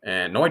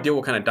 And no idea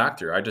what kind of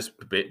doctor. I just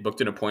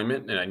booked an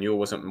appointment, and I knew it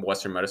wasn't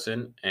Western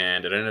medicine,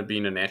 and it ended up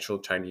being a natural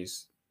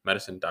Chinese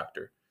medicine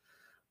doctor.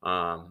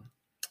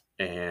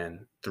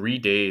 And 3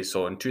 days,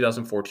 so in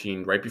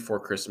 2014, right before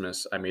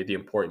Christmas, I made the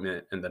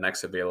appointment, and the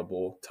next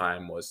available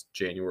time was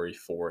January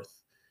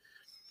 4th.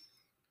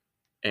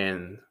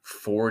 And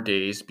 4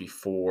 days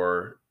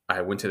before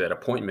I went to that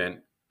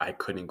appointment, I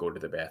couldn't go to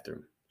the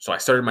bathroom. So I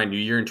started my new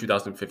year in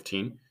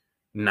 2015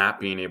 not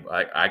being able,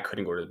 I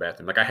couldn't go to the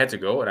bathroom. Like, I had to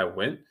go, and I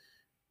went,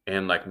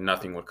 and like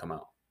nothing would come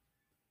out.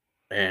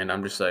 And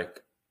I'm just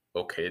like,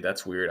 okay,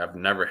 that's weird. I've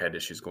never had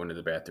issues going to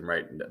the bathroom,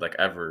 right? Like,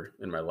 ever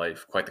in my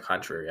life. Quite the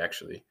contrary,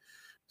 actually.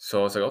 So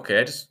I was like, okay,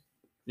 I just,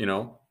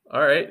 all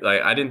right.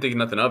 Like, I didn't think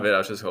nothing of it. I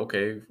was just,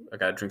 okay, I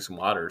got to drink some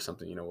water or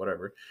something,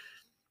 whatever.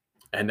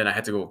 And then I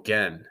had to go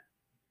again.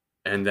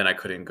 And then I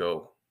couldn't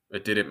go.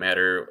 It didn't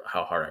matter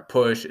how hard I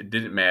pushed. It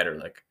didn't matter.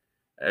 Like,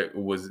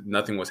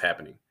 nothing was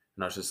happening.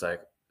 And I was just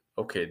like,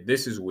 okay,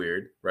 this is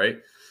weird, right?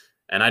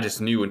 And I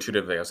just knew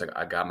intuitively. I was like,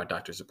 I got my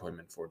doctor's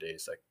appointment in 4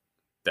 days. Like,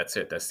 that's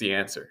it. That's the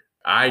answer.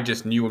 I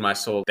just knew in my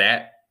soul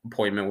that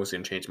appointment was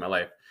going to change my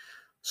life.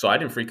 So I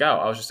didn't freak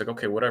out. I was just like,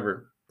 okay,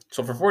 whatever.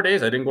 So for 4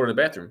 days, I didn't go to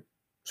the bathroom.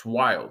 It's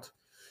wild.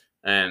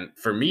 And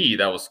for me,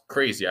 that was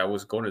crazy. I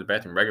was going to the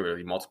bathroom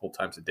regularly, multiple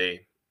times a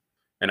day.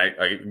 And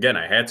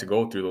I had to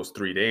go through those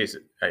 3 days.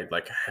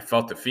 I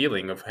felt the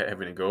feeling of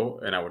having to go,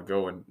 and I would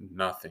go and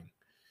nothing.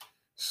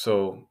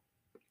 So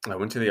I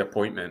went to the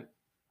appointment,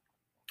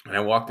 and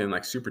I walked in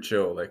like super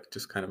chill, like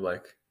just kind of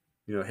like,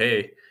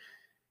 hey.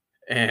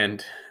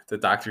 And the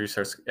doctor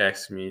starts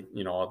asking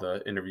me, all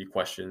the interview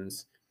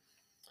questions.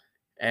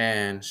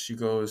 And she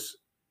goes,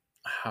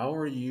 how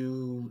are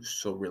you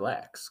so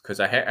relaxed? Because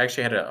I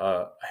actually had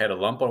a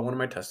lump on one of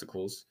my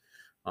testicles,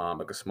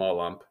 like a small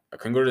lump. I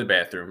couldn't go to the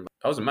bathroom.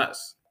 I was a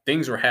mess.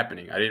 Things were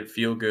happening. I didn't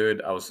feel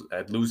good. I was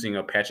losing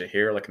a patch of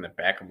hair, like in the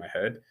back of my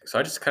head. So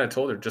I just kind of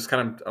told her, just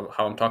kind of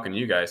how I'm talking to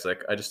you guys.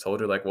 Like, I just told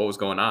her like what was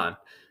going on,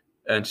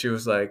 and she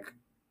was like,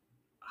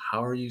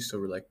 "How are you so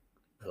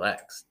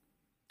relaxed?"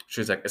 She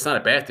was like, "It's not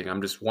a bad thing.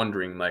 I'm just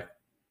wondering, like,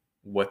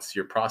 what's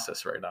your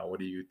process right now?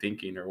 What are you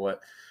thinking or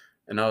what?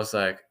 And I was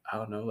like, I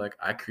don't know, like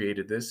I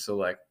created this. So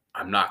like,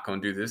 I'm not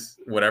going to do this.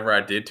 Whatever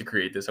I did to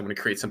create this, I'm going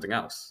to create something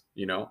else.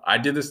 You know, I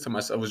did this to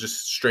myself. It was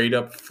just straight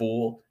up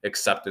full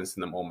acceptance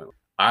in the moment.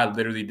 I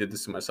literally did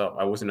this to myself.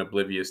 I wasn't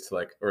oblivious to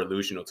like, or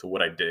illusional to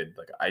what I did.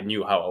 Like I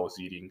knew how I was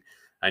eating.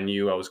 I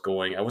knew I was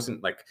going. I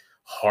wasn't like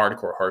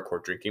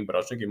hardcore drinking, but I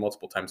was drinking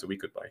multiple times a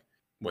week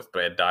with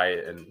bad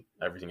diet and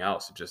everything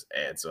else. It just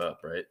adds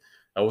up, right?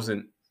 I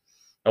wasn't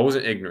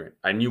ignorant.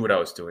 I knew what I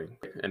was doing,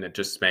 and it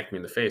just smacked me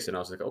in the face. And I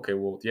was like, okay,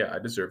 well, yeah, I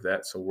deserve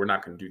that. So we're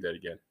not going to do that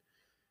again.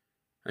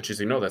 And she's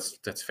like, no,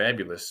 that's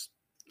fabulous.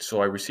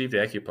 So I received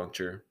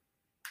acupuncture,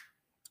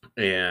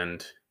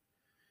 and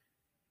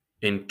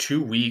in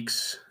 2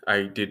 weeks,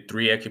 I did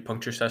 3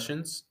 acupuncture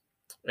sessions,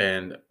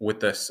 and with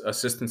the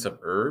assistance of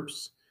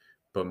herbs,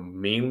 but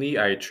mainly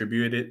I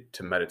attributed it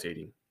to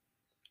meditating.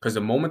 Because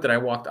the moment that I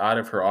walked out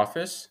of her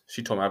office,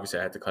 she told me obviously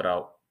I had to cut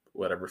out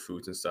whatever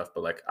foods and stuff,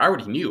 but like I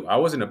already knew. I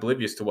wasn't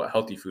oblivious to what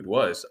healthy food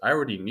was. I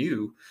already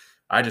knew.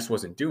 I just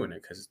wasn't doing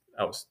it because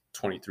I was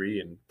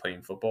 23 and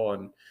playing football,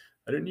 and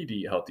I didn't need to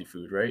eat healthy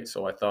food, right?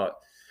 So I thought,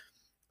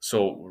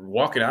 so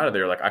walking out of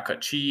there, like I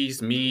cut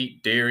cheese,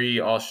 meat,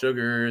 dairy, all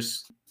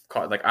sugars.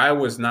 Like I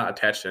was not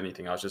attached to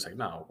anything. I was just like,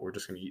 no, we're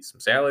just gonna eat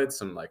some salads,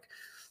 some like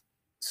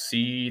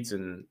seeds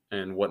and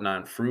whatnot,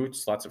 and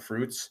fruits, lots of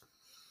fruits.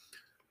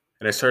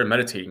 And I started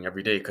meditating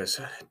every day because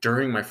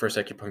during my first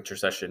acupuncture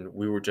session,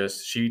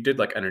 she did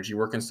like energy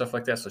work and stuff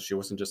like that. So she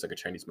wasn't just like a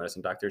Chinese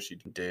medicine doctor. She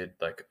did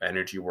like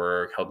energy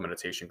work, held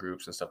meditation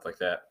groups and stuff like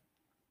that,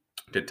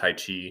 did Tai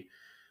Chi.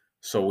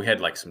 So we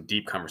had like some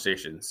deep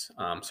conversations.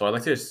 So I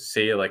like to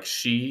say like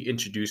she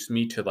introduced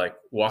me to like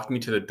walked me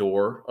to the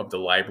door of the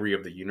library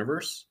of the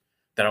universe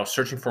that I was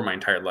searching for my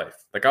entire life.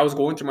 Like I was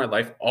going through my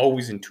life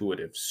always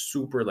intuitive,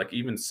 super like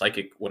even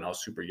psychic when I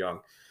was super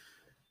young.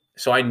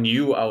 So I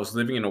knew I was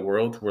living in a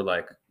world where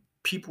like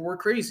people were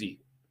crazy.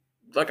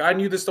 Like I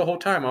knew this the whole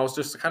time. I was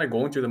just kind of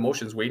going through the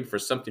motions, waiting for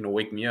something to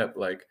wake me up.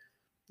 Like,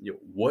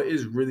 what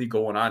is really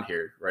going on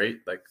here, right?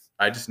 Like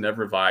I just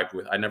never vibed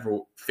with. I never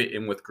fit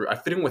in with group. I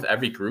fit in with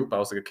every group. I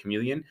was like a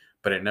chameleon,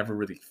 but I never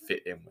really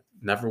fit in with.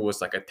 Never was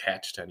like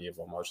attached to any of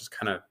them. I was just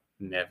kind of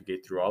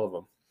navigate through all of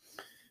them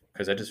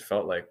because I just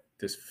felt like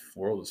this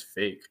world is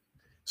fake.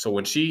 So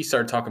when she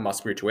started talking about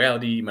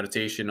spirituality,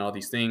 meditation, all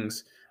these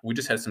things, we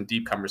just had some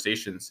deep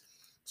conversations.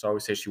 So I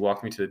always say she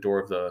walked me to the door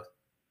of the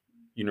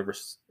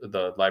universe,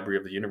 the library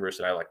of the universe,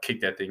 and I like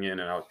kicked that thing in.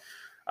 And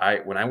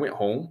when I went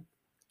home,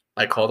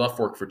 I called off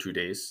work for 2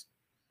 days.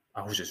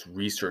 I was just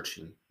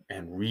researching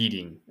and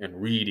reading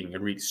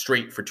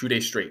straight for 2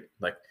 days straight,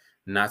 like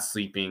not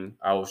sleeping.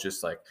 I was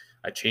just like,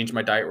 I changed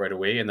my diet right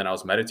away, and then I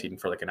was meditating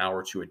for like an hour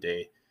or two a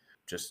day,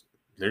 just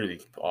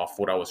literally off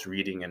what I was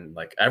reading, and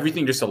like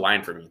everything just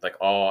aligned for me. Like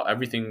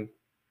everything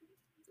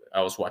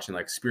I was watching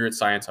like spirit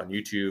science on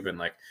YouTube and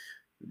like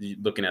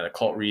looking at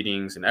occult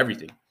readings and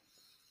everything.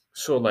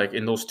 So like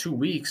in those 2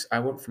 weeks, I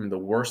went from the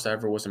worst I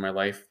ever was in my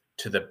life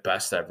to the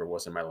best I ever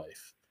was in my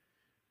life.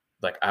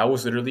 Like I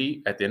was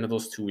literally at the end of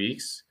those 2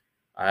 weeks,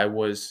 I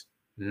was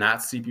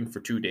not sleeping for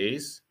 2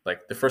 days.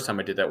 Like the first time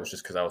I did that was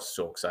just because I was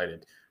so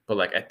excited. But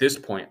like at this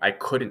point, I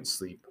couldn't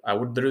sleep. I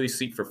would literally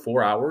sleep for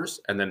 4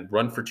 hours and then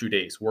run for 2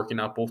 days, working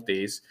out both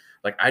days.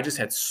 Like I just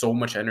had so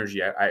much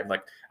energy.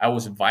 I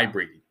was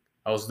vibrating.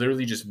 I was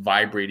literally just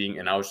vibrating,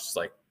 and I was just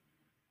like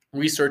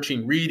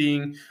researching,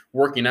 reading,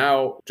 working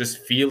out, just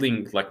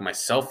feeling like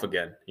myself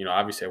again. You know,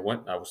 obviously I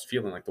was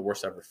feeling like the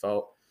worst I ever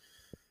felt.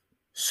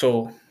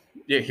 So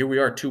yeah, here we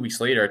are 2 weeks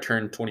later. I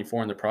turned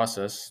 24 in the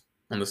process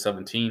on the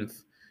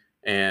 17th.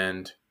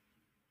 And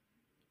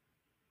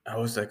I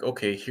was like,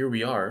 okay, here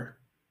we are.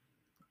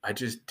 I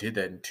just did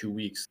that in 2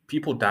 weeks.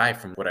 People die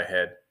from what I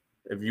had.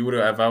 If I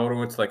would have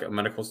went to like a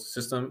medical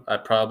system, I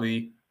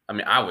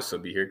would still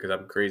be here because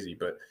I'm crazy,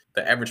 but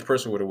the average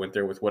person would have went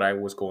there with what I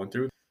was going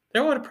through. They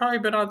would have probably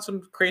been on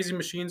some crazy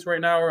machines right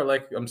now, or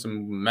like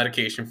some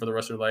medication for the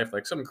rest of their life,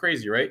 like something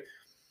crazy, right?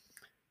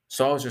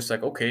 So I was just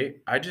like, okay,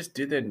 I just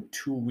did that in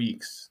 2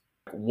 weeks.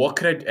 What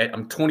could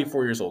I'm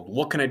 24 years old.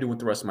 What can I do with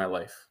the rest of my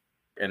life?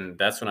 And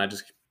that's when I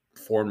just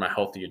formed my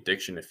healthy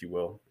addiction, if you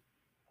will,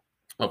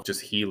 of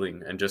just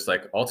healing. And just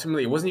like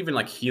ultimately, it wasn't even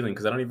like healing,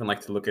 because I don't even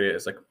like to look at it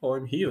as like, oh,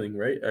 I'm healing,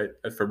 right?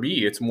 For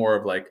me, it's more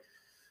of like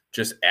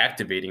just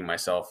activating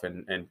myself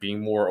and being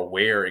more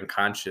aware and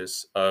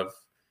conscious of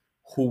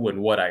who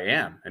and what I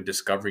am, and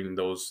discovering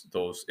those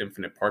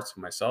infinite parts of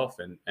myself,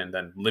 and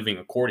then living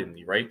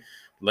accordingly, right?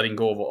 Letting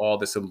go of all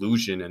this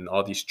illusion and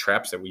all these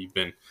traps that we've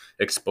been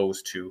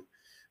exposed to,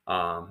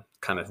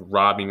 kind of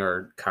robbing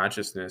our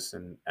consciousness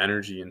and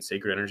energy and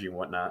sacred energy and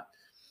whatnot.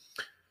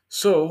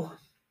 So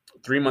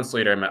 3 months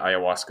later, I met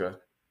ayahuasca,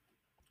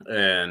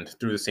 and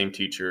through the same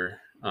teacher,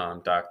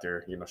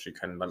 doctor, she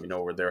kind of let me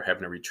know where they're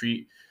having a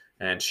retreat,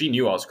 and she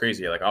knew I was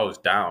crazy. Like I was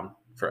down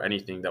for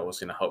anything that was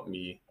going to help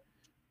me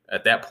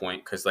at that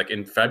point. Cause like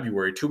in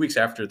February, 2 weeks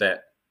after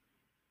that,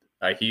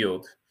 I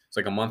healed. It's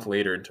like a month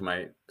later into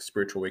my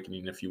spiritual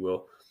awakening, if you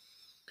will.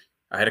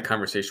 I had a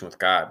conversation with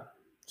God.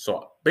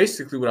 So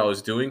basically what I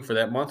was doing for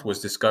that month was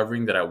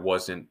discovering that I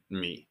wasn't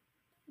me.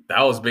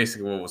 that was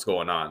basically what was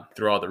going on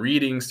through all the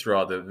readings, through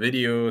all the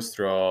videos,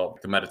 through all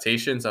the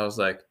meditations. I was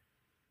like,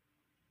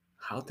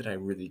 how did I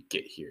really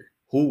get here?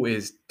 Who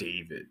is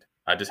David?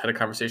 I just had a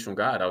conversation with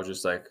God. I was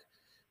just like,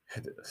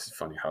 it's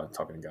funny how I'm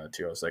talking to God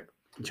too. I was like,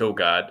 yo,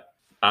 God,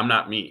 I'm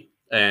not me.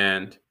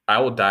 And I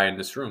will die in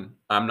this room.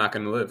 I'm not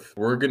going to live.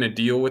 We're going to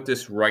deal with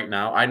this right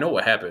now. I know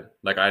what happened.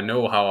 Like, I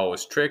know how I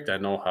was tricked. I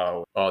know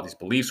how all these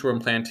beliefs were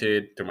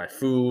implanted through my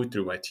food,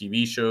 through my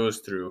TV shows,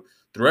 through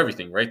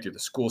everything, right? Through the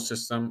school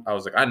system. I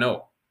was like, I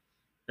know.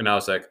 And I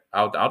was like,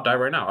 I'll die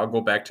right now. I'll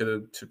go back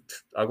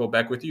I'll go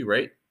back with you,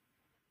 right?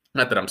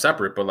 Not that I'm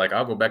separate, but like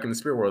I'll go back in the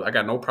spirit world. I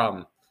got no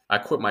problem. I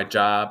quit my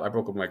job. I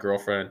broke up with my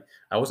girlfriend.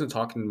 I wasn't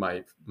talking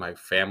to my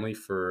family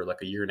for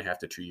like a year and a half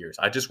to 2 years.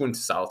 I just went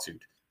to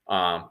solitude.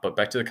 But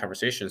back to the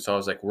conversation. So I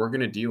was like, we're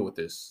gonna deal with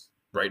this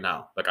right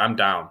now. Like I'm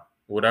down.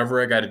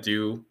 Whatever I got to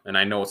do, and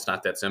I know it's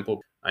not that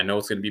simple. I know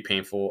it's gonna be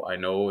painful. I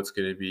know it's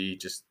gonna be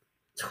just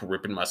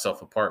ripping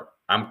myself apart.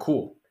 I'm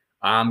cool.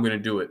 I'm gonna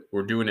do it.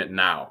 We're doing it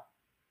now.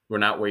 We're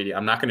not waiting.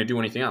 I'm not going to do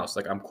anything else.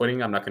 Like I'm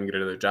quitting. I'm not going to get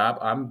another job.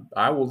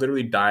 I will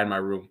literally die in my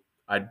room.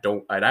 I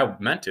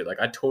meant it. Like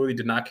I totally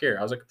did not care.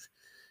 I was like,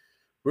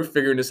 we're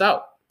figuring this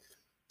out.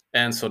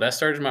 And so that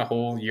started my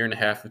whole year and a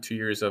half or 2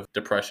 years of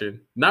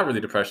depression. Not really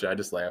depression. I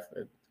just laugh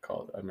at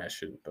call it. I mean, I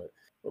shouldn't, but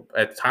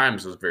at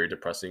times it was very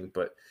depressing,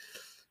 but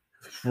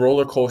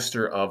roller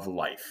coaster of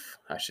life,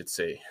 I should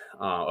say,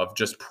 of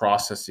just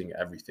processing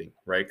everything,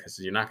 right? Because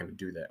you're not going to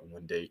do that in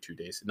 1 day, 2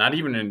 days, not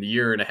even in a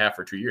year and a half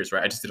or 2 years,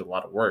 right? I just did a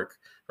lot of work,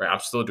 right? I'm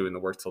still doing the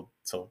work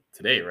till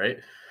today, right?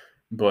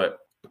 But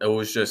it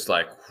was just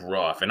like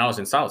rough, and I was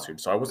in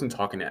solitude, so I wasn't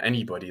talking to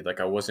anybody.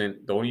 Like I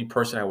wasn't the only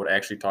person I would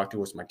actually talk to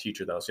was my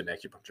teacher that I was getting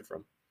acupuncture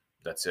from.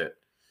 That's it,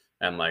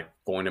 and like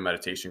going to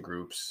meditation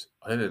groups.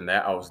 Other than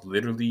that, I was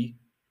literally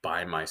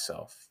by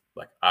myself.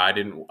 Like I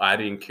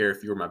didn't care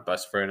if you were my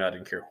best friend. I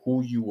didn't care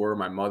who you were,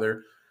 my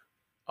mother.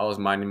 I was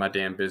minding my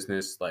damn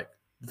business, like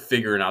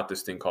figuring out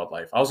this thing called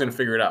life. I was gonna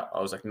figure it out.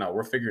 I was like, no,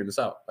 we're figuring this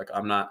out. Like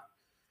I'm not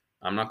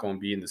gonna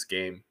be in this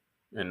game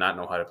and not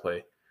know how to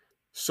play.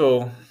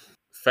 So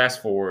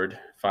fast forward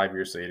 5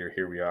 years later,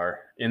 here we are.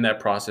 In that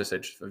process,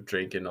 I've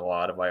drinking a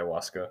lot of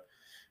ayahuasca.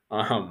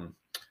 Um,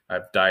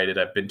 I've dieted.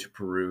 I've been to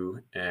Peru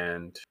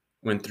and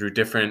went through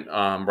different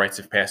rites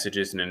of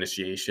passages and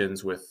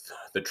initiations with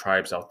the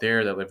tribes out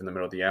there that live in the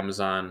middle of the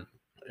Amazon.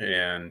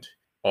 And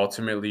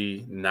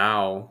ultimately,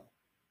 now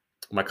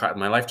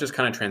my life just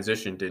kind of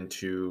transitioned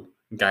into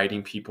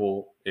guiding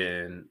people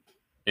in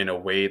a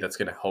way that's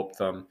going to help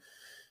them,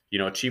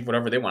 achieve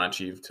whatever they want to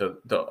achieve. To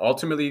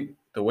ultimately,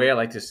 the way I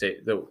like to say,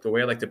 the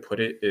way I like to put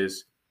it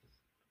is,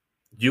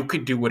 you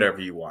could do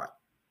whatever you want.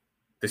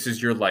 This is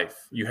your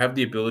life. You have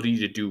the ability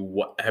to do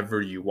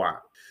whatever you want.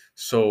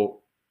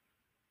 So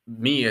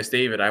me as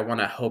David, I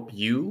want to help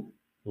you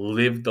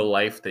live the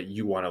life that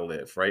you want to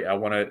live, right? I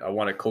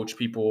want to coach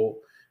people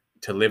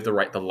to live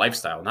the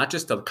lifestyle, not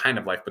just the kind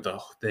of life, but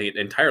the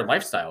entire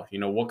lifestyle.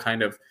 What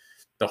kind of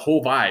the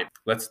whole vibe.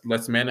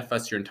 Let's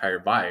manifest your entire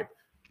vibe.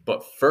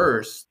 But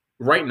first,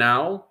 right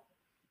now,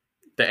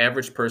 the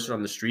average person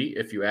on the street,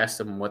 if you ask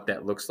them what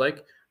that looks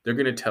like, they're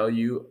going to tell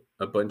you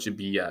a bunch of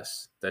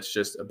BS. That's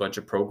just a bunch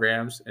of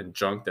programs and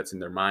junk that's in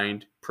their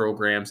mind,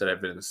 programs that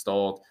have been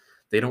installed.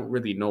 They don't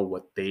really know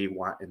what they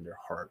want in their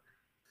heart.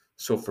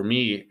 So for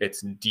me,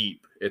 it's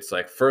deep. It's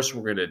like, first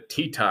we're going to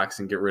detox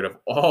and get rid of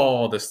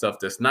all the stuff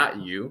that's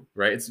not you,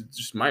 right? It's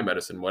just my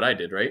medicine, what I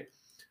did, right?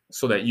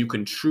 So that you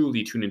can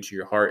truly tune into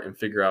your heart and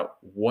figure out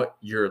what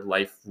your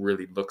life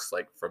really looks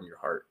like from your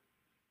heart.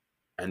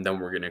 And then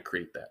we're going to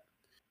create that.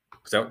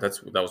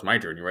 Because that was my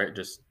journey, right?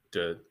 Just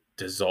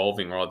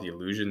dissolving all the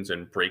illusions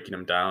and breaking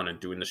them down and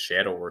doing the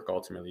shadow work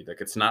ultimately.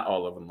 Like, it's not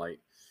all love and light.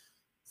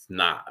 It's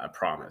not, I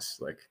promise.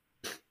 Like,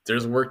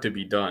 there's work to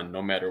be done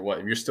no matter what.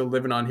 If you're still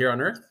living on here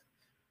on earth,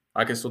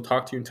 I can still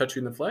talk to you and touch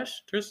you in the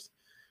flesh. There's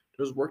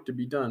work to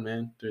be done,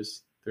 man.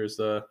 This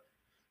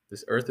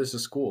earth is a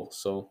school.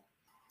 So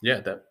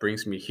yeah, that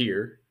brings me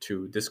here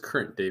to this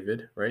current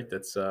David, right?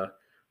 That's a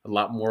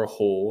lot more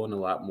whole and a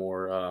lot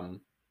more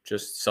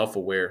just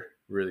self-aware,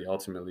 really,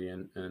 ultimately,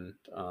 and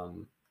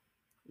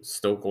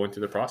still going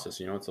through the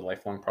process. It's a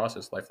lifelong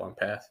process, lifelong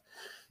path.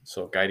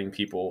 So guiding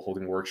people,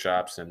 holding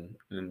workshops and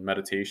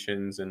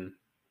meditations and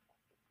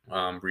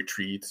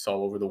retreats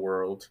all over the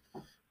world,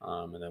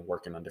 and then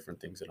working on different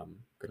things that I'm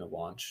going to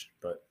launch.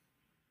 But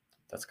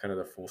that's kind of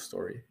the full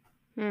story.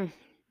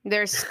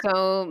 There's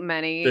so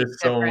many There's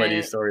so many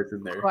different stories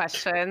in there.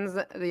 questions.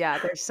 Yeah,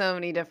 there's so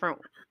many different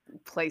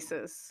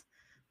places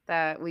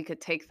that we could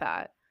take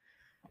that.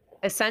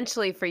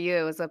 Essentially, for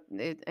you,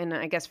 and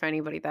I guess for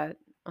anybody that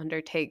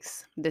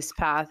undertakes this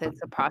path,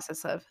 it's a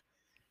process of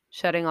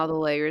shedding all the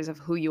layers of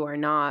who you are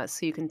not,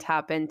 so you can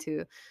tap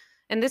into.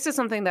 And this is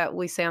something that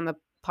we say on the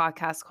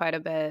podcast quite a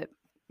bit.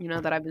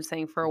 That I've been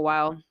saying for a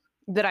while,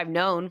 that I've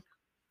known,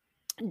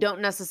 don't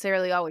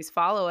necessarily always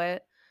follow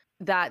it.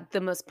 That the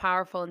most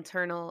powerful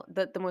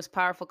the most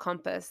powerful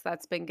compass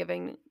that's been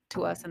given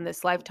to us in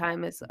this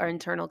lifetime is our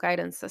internal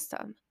guidance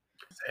system.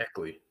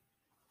 Exactly.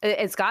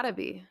 It's got to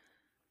be.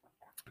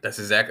 That's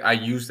exact. I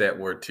use that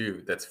word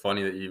too. That's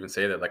funny that you even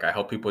say that. Like I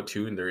help people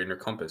tune their inner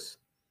compass.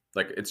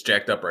 Like it's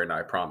jacked up right now.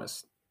 I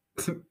promise.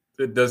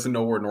 It doesn't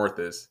know where north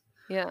is.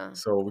 Yeah.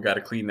 So we got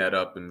to clean that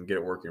up and get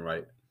it working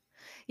right.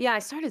 Yeah, I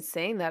started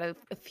saying that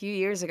a few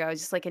years ago,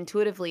 just like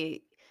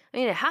intuitively. I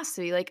mean, it has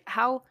to be like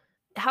how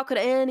could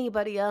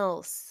anybody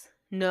else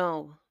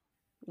know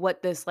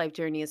what this life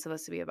journey is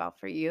supposed to be about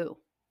for you?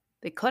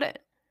 They couldn't.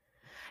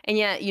 And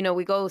yet,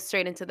 we go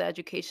straight into the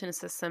education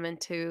system,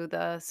 into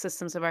the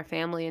systems of our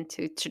family,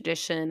 into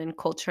tradition and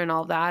culture and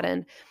all that.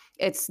 And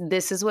it's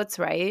this is what's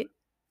right.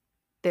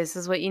 This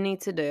is what you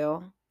need to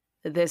do.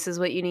 This is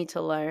what you need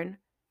to learn.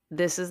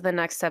 This is the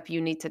next step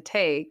you need to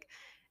take.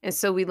 And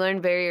so we learn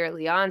very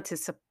early on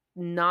to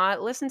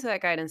not listen to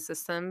that guidance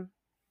system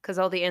because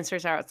all the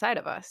answers are outside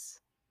of us.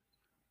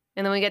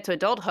 And then we get to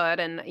adulthood,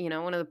 and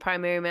one of the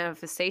primary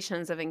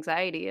manifestations of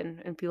anxiety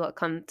and people that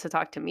come to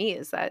talk to me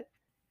is that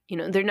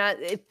they're not.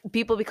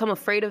 People become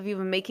afraid of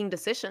even making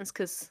decisions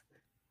because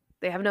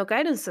they have no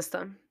guidance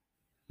system.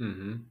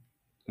 Hmm.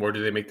 Where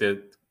do they make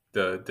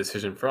the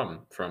decision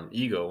from? From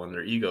ego, when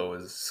their ego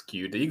is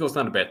skewed. The ego is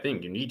not a bad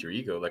thing. You need your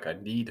ego. Like I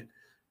need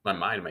my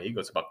mind, my ego.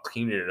 It's about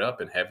cleaning it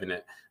up and having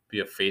it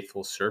be a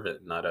faithful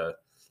servant, not a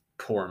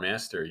poor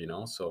master.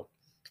 So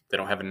they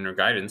don't have an inner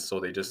guidance, so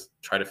they just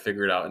try to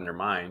figure it out in their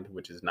mind,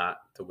 which is not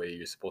the way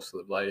you're supposed to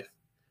live life.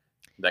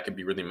 That can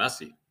be really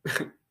messy.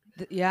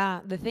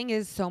 Yeah, the thing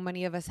is, so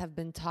many of us have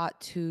been taught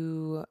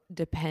to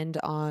depend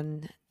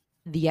on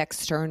the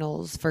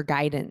externals for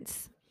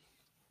guidance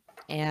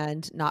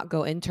and not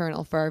go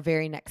internal for our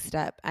very next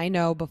step. I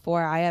know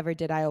before I ever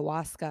did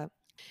ayahuasca,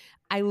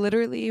 I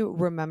literally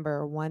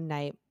remember one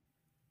night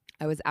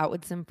I was out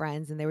with some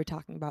friends and they were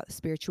talking about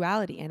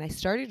spirituality, and I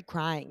started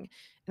crying.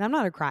 And I'm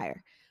not a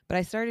crier, but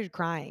I started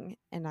crying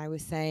and I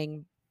was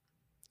saying,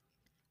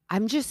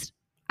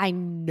 I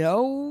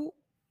know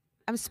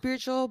I'm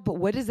spiritual, but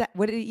what is that?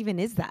 What even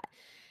is that?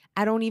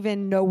 I don't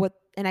even know what,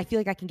 and I feel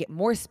like I can get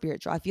more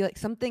spiritual. I feel like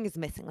something is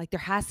missing. Like there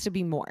has to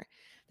be more.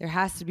 There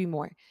has to be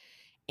more.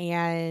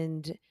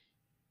 And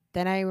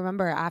then I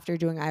remember after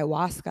doing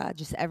ayahuasca,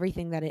 just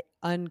everything that it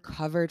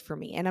uncovered for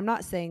me. And I'm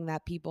not saying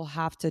that people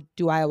have to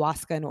do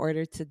ayahuasca in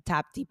order to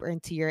tap deeper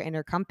into your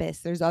inner compass.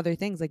 There's other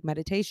things like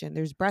meditation,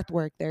 there's breath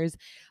work, there's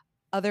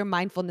other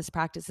mindfulness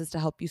practices to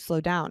help you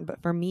slow down.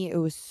 But for me, it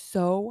was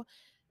so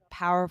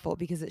powerful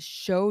because it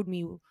showed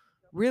me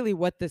really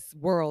what this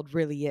world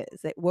really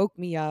is. It woke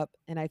me up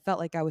and I felt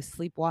like I was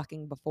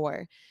sleepwalking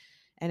before.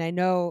 And I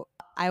know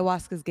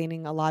ayahuasca is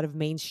gaining a lot of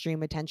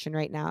mainstream attention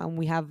right now. And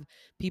we have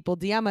people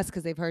DM us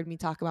because they've heard me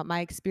talk about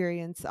my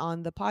experience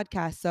on the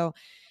podcast. So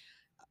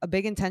a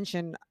big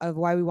intention of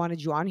why we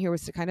wanted you on here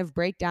was to kind of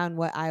break down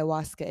what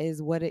ayahuasca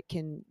is, what it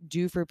can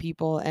do for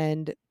people,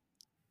 and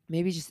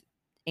maybe just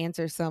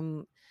answer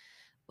some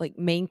like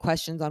main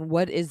questions on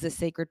what is the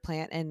sacred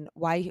plant and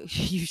why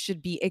you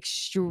should be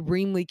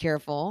extremely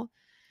careful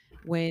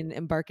when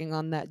embarking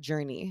on that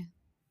journey.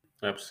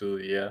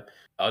 Absolutely, yeah.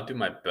 I'll do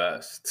my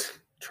best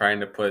trying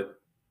to put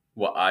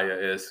what Aya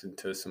is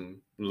into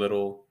some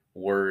little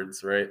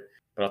words, right?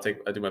 But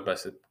I do my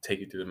best to take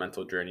you through the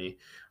mental journey.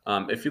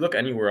 If you look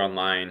anywhere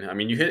online, I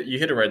mean, you hit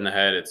it right in the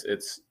head.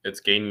 It's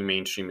gaining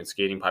mainstream, it's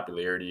gaining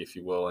popularity, if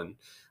you will, and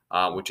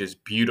which is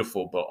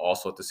beautiful, but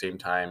also at the same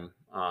time,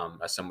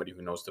 as somebody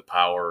who knows the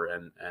power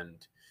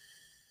and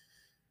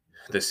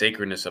the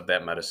sacredness of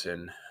that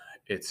medicine,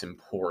 it's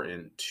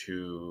important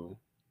to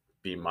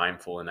be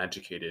mindful and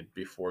educated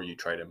before you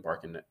try to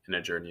embark in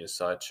a journey as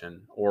such,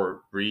 and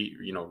or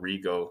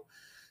re-go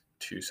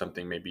to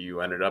something. Maybe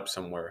you ended up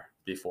somewhere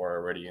before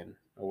already and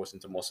it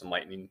wasn't the most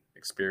enlightening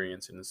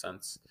experience in a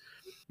sense.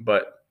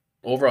 But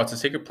overall, it's a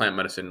sacred plant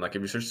medicine. Like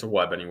if you search the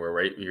web anywhere,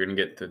 right, you're gonna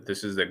get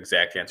this is the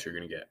exact answer you're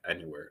gonna get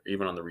anywhere,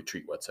 even on the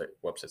retreat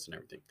websites and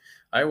everything.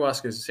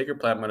 Ayahuasca is a sacred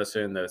plant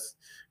medicine that's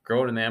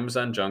grown in the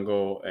Amazon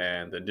jungle,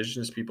 and the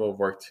indigenous people have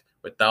worked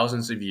with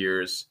thousands of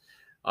years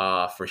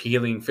for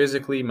healing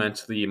physically,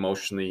 mentally,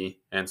 emotionally,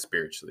 and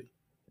spiritually.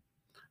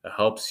 It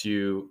helps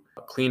you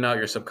clean out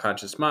your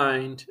subconscious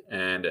mind,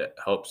 and it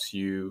helps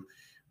you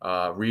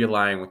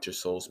realign with your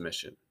soul's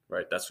mission,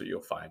 right? That's what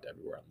you'll find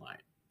everywhere online.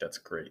 That's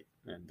great.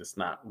 And it's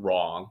not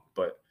wrong,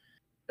 but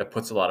it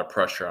puts a lot of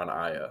pressure on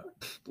Aya,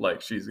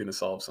 like she's going to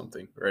solve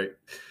something, right?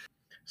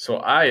 So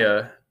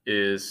Aya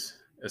is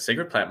a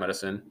sacred plant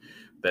medicine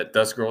that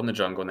does grow in the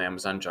jungle, in the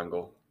Amazon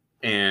jungle,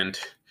 and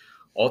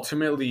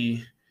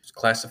ultimately it's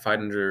classified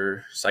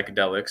under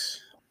psychedelics.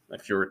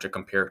 If you were to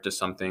compare it to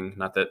something,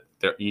 not that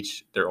they're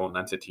each their own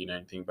entity and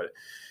anything, but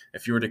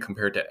if you were to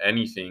compare it to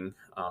anything,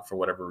 for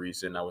whatever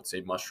reason, I would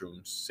say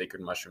mushrooms,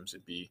 sacred mushrooms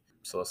would be,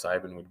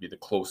 psilocybin would be the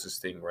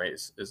closest thing, right?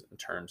 Is in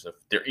terms of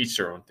they're each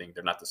their own thing.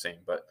 They're not the same,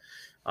 but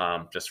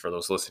just for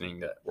those listening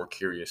that were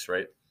curious,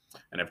 right?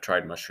 And have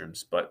tried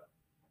mushrooms, but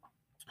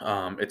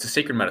it's a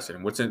sacred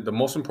medicine. The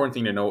most important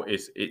thing to know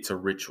is it's a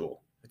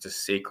ritual. It's a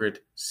sacred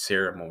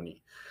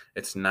ceremony.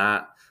 It's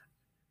not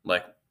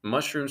like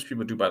mushrooms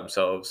people do by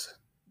themselves,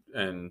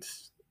 and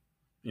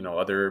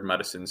other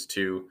medicines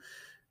too.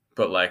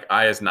 But like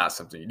Aya is not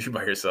something you do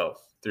by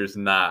yourself. There's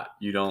not.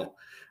 You don't.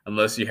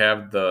 unless you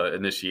have the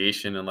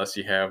initiation, unless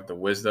you have the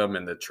wisdom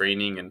and the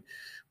training, and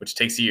which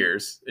takes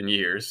years and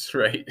years,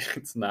 right?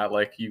 It's not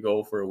like you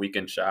go for a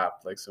weekend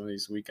shop, like some of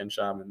these weekend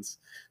shamans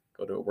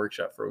go to a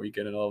workshop for a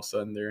weekend and all of a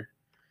sudden they're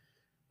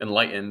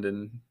enlightened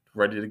and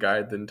ready to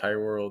guide the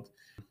entire world.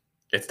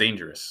 It's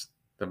dangerous.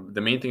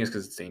 The main thing is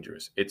because it's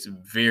dangerous. It's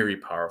very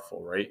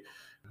powerful, right?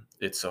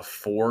 It's a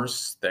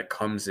force that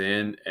comes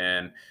in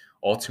and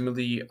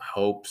ultimately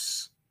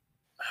helps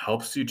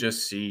you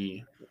just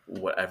see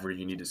whatever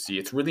you need to see.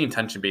 It's really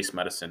intention based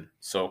medicine.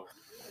 So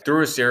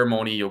through a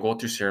ceremony, you'll go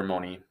through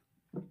ceremony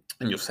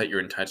and you'll set your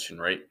intention,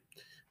 right?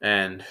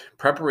 And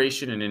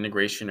preparation and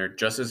integration are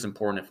just as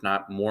important, if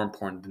not more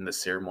important, than the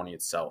ceremony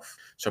itself.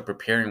 So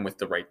preparing with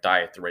the right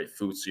diet, the right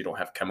food, so you don't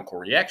have chemical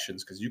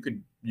reactions, because you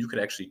could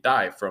actually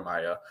die from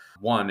Aya.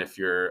 One, if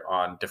you're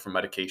on different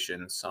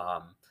medications.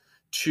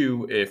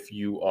 Two, if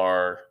you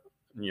are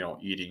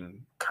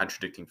eating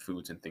contradicting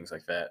foods and things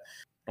like that,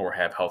 or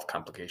have health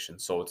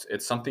complications. So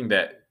it's something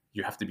that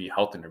you have to be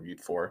health interviewed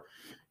for,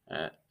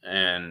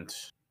 and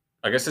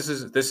I guess this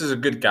is a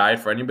good guide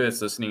for anybody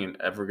that's listening and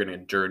ever going to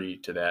journey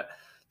to that.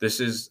 This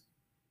is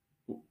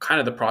kind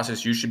of the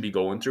process you should be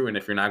going through. And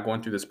if you're not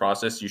going through this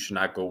process, you should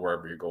not go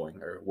wherever you're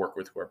going or work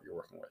with whoever you're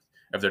working with.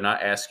 If they're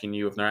not asking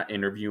you, if they're not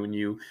interviewing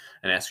you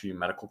and asking you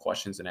medical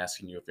questions and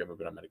asking you if you've ever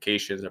been on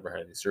medications, ever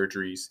had any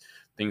surgeries,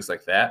 things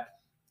like that,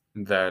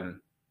 then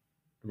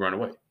run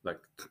away. Like,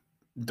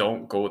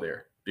 don't go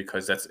there,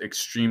 because that's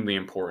extremely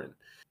important.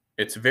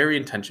 It's very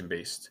intention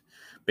based.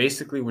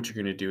 Basically, what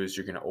you're going to do is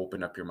you're going to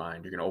open up your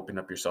mind. You're going to open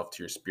up yourself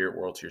to your spirit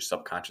world, to your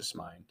subconscious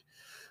mind.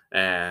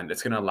 And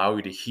it's going to allow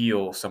you to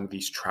heal some of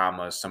these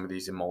traumas, some of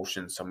these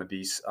emotions, some of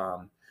these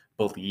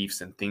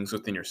beliefs and things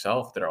within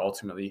yourself that are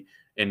ultimately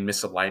in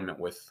misalignment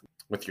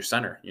with your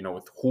center,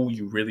 with who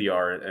you really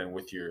are, and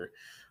with your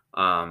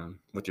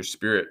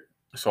spirit.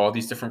 So all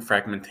these different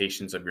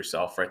fragmentations of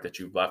yourself, right, that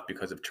you've left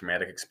because of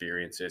traumatic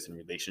experiences and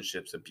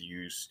relationships,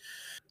 abuse,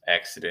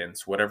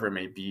 accidents, whatever it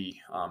may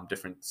be,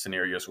 different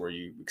scenarios where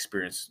you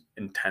experience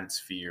intense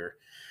fear,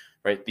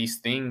 right? These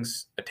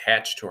things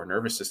attach to our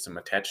nervous system,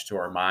 attach to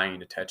our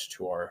mind, attach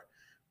to our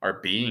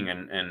being,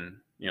 and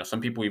some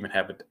people even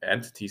have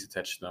entities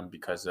attached to them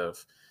because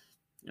of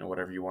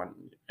whatever you want,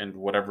 and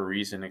whatever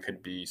reason. It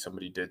could be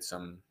somebody did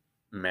some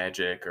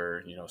magic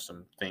or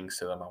some things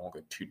to them. I won't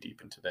go too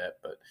deep into that,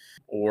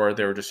 or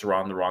they were just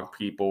around the wrong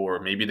people,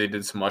 or maybe they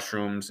did some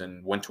mushrooms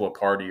and went to a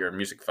party or a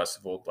music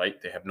festival, right?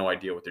 They have no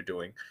idea what they're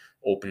doing,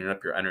 opening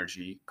up your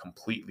energy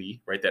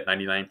completely, right? That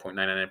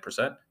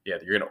 99.99%, yeah,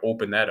 you're going to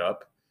open that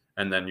up,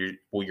 and then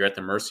you're at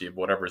the mercy of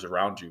whatever's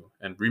around you.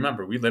 And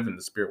remember, we live in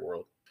the spirit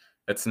world.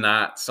 It's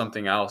not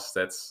something else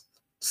that's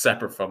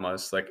separate from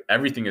us. Like,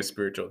 everything is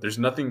spiritual. There's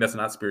nothing that's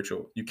not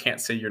spiritual. You can't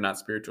say you're not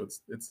spiritual.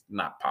 It's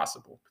not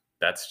possible.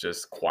 That's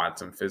just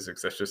quantum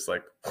physics. That's just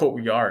like what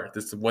we are.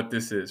 This is what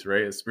this is,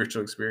 right? A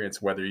spiritual experience,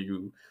 whether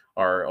you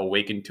are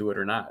awakened to it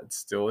or not, it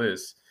still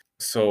is.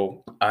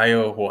 So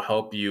Aya will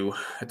help you.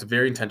 It's a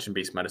very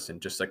intention-based medicine,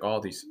 just like all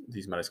these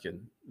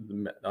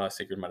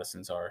sacred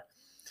medicines are.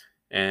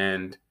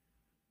 And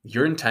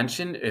your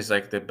intention is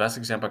like, the best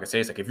example I could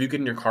say is like, if you get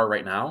in your car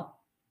right now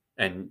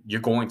and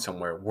you're going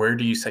somewhere, where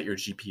do you set your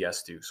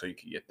GPS to so you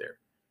can get there?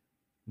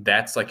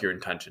 That's like your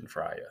intention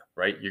for Aya,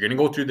 right? You're going to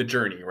go through the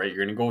journey, right?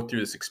 You're going to go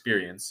through this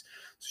experience.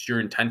 So your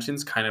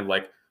intention's kind of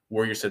like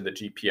where you set the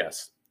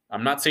GPS.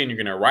 I'm not saying you're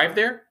going to arrive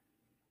there.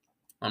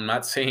 I'm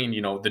not saying,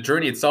 the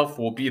journey itself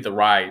will be the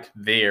ride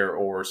there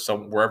or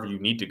wherever you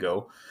need to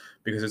go,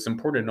 because it's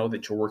important to know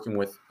that you're working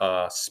with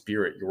a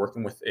spirit. You're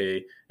working with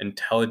a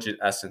intelligent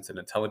essence, an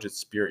intelligent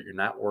spirit. You're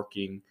not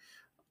working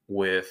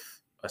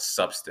with a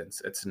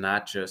substance. It's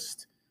not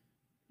just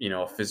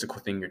a physical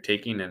thing you're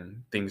taking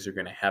and things are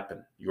going to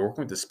happen. You're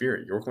working with the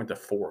spirit. You're working with the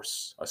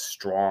force, a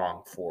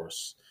strong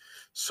force.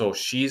 So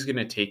she's going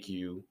to take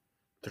you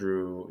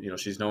through,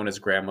 she's known as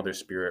grandmother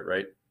spirit,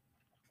 right?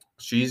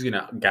 She's going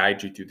to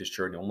guide you through this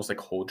journey, almost like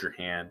hold your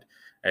hand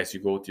as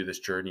you go through this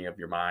journey of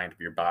your mind, of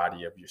your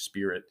body, of your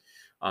spirit,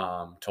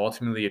 to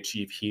ultimately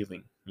achieve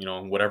healing,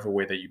 in whatever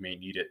way that you may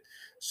need it.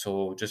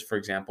 So just for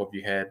example, if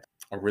you had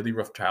a really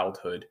rough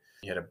childhood,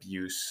 you had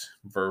abuse,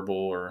 verbal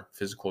or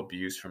physical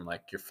abuse from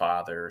like your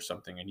father or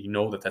something, and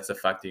that that's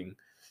affecting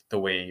the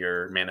way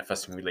you're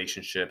manifesting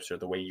relationships or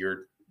the way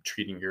you're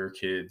treating your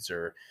kids,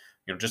 or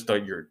just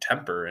your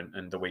temper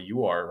and the way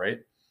you are,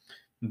 right?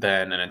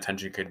 Then an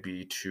intention could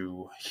be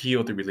to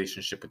heal the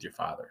relationship with your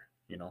father,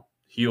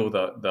 heal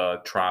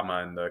the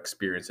trauma and the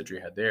experience that you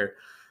had there.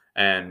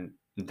 And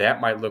that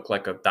might look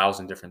like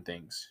 1,000 different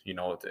things.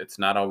 It's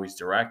not always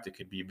direct. It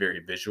could be very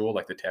visual,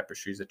 like the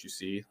tapestries that you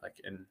see like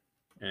in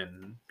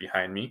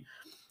behind me.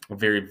 A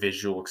very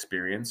visual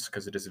experience,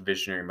 because it is a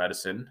visionary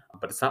medicine,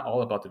 but it's not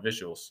all about the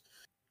visuals.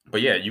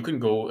 But yeah, you can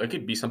go, it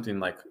could be something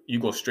like you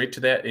go straight to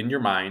that in your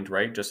mind,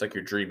 right? Just like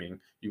you're dreaming,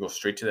 you go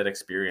straight to that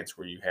experience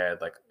where you had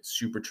like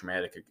super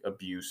traumatic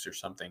abuse or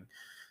something,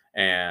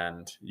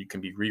 and you can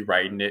be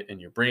rewriting it in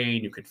your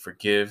brain. You could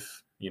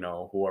forgive,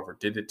 whoever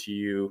did it to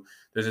you.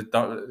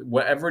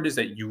 Whatever it is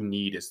that you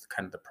need is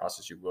kind of the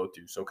process you go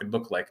through. So it could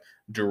look like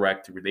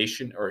direct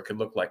relation, or it could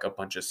look like a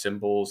bunch of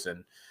symbols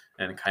and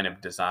kind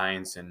of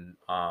designs and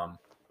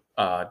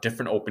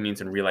different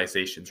openings and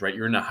realizations, right?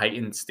 You're in a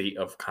heightened state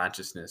of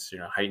consciousness,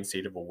 you're in a heightened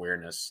state of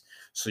awareness.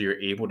 So you're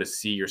able to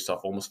see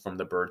yourself almost from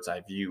the bird's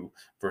eye view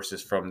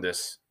versus from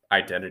this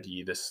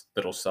identity, this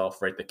little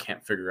self, right? That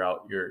can't figure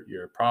out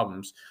your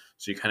problems.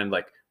 So you kind of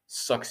like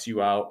sucks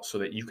you out so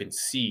that you can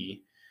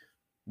see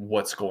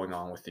what's going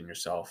on within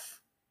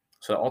yourself.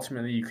 So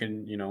ultimately you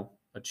can,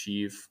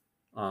 achieve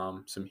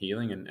some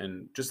healing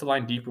and just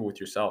align deeper with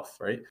yourself,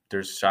 right?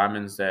 There's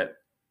shamans that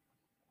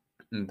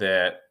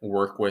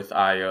work with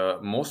Aya.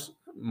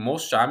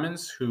 Most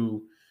shamans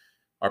who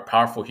are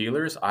powerful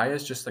healers, Aya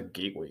is just a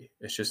gateway.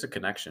 It's just a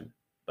connection.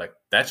 Like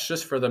that's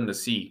just for them to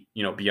see,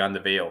 beyond the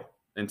veil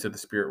into the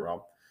spirit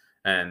realm.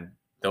 And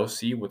they'll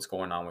see what's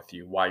going on with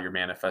you, why you're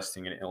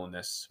manifesting an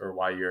illness, or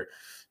why you're,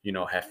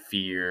 have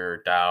fear,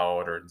 or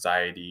doubt, or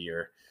anxiety,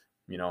 or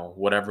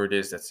whatever it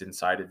is that's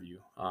inside of you,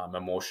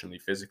 emotionally,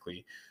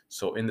 physically.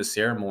 So in the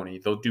ceremony,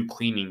 they'll do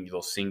cleaning.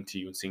 They'll sing to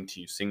you and sing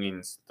to you.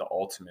 Singing's the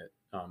ultimate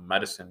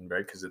medicine,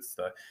 right? Because it's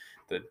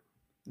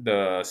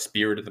the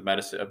spirit of the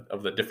medicine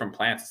of the different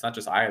plants. It's not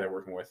just Aya they're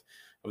working with,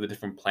 of the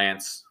different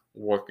plants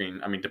working.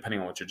 I mean, depending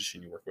on what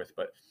tradition you work with,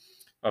 but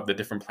of the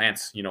different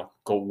plants,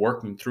 go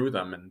working through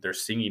them, and their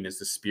singing is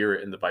the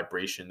spirit and the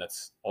vibration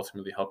that's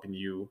ultimately helping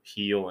you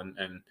heal and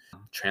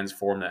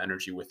transform the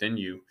energy within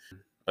you.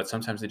 But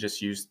sometimes they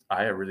just use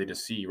Aya really to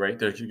see, right?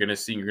 You're going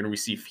to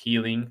receive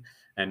healing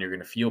and you're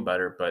going to feel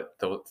better. But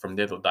from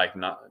there, they'll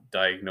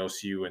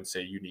diagnose you and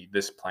say, you need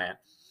this plant,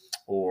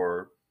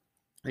 or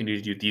you need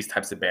to do these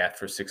types of bath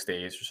for 6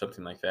 days or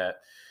something like that.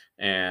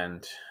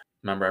 And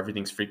remember,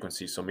 everything's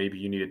frequency. So maybe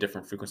you need a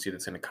different frequency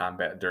that's going to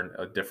combat during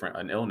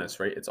an illness,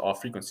 right? It's all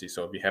frequency.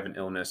 So if you have an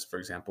illness, for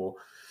example,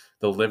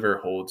 the liver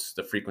holds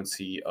the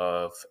frequency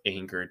of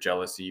anger,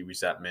 jealousy,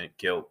 resentment,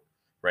 guilt,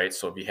 right?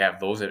 So if you have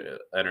those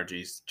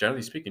energies,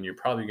 generally speaking, you're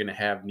probably going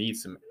to need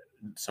some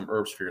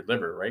herbs for your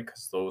liver, right?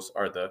 Because those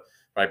are the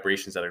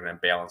vibrations that are going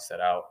to balance that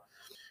out.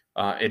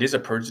 It is a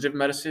purgative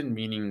medicine,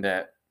 meaning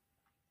that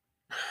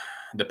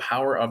the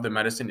power of the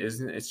medicine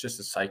it's just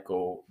a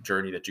cycle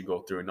journey that you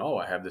go through, and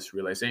I have this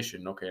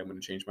realization, okay, I'm going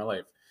to change my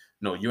life.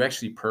 No, you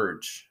actually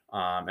purge,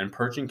 and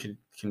purging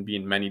can be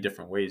in many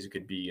different ways. It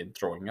could be in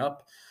throwing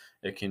up,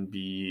 it can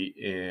be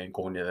in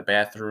going to the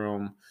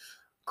bathroom,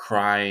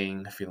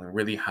 crying, feeling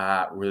really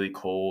hot, really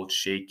cold,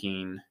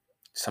 shaking.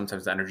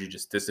 Sometimes the energy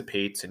just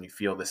dissipates and you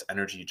feel this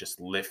energy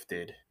just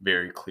lifted,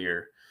 very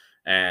clear.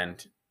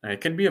 And it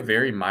can be a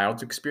very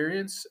mild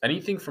experience,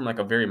 anything from like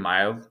a very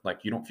mild, like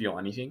you don't feel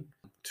anything,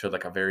 to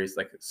like a very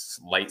like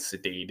light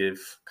sedative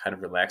kind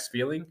of relaxed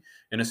feeling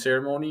in a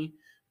ceremony,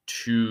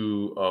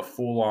 to a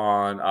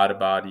full-on out of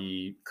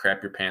body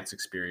crap your pants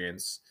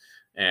experience,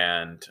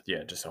 and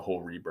just a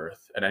whole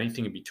rebirth, and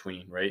anything in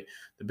between, right?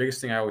 The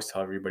biggest thing I always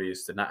tell everybody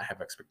is to not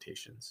have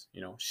expectations.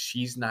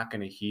 She's not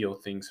going to heal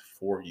things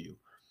for you.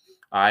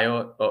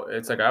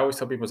 It's like I always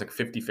tell people, it's like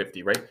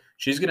 50-50, right?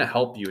 She's going to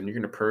help you and you're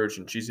going to purge,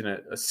 and she's going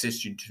to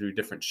assist you through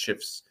different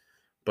shifts,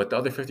 but the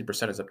other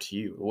 50% is up to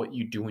you, what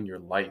you do in your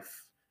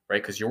life,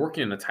 right? Because you're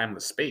working in a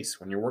timeless space.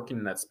 When you're working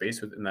in that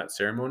space within that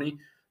ceremony,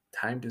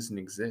 time doesn't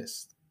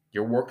exist.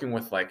 You're working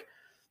with like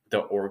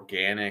the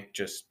organic,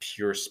 just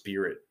pure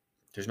spirit.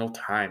 There's no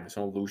time. There's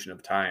no illusion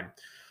of time.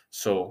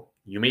 So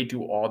you may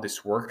do all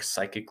this work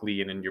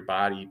psychically and in your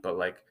body, but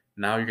like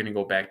now you're going to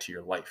go back to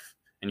your life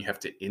and you have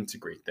to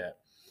integrate that.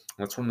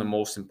 And that's one of the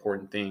most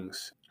important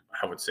things,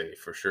 I would say,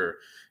 for sure,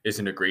 is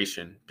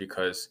integration.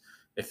 Because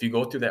if you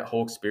go through that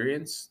whole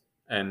experience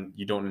and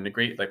you don't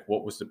integrate, like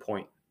what was the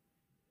point?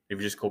 If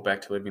you just go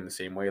back to living the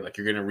same way, like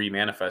you're going to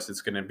remanifest.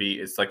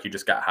 It's like you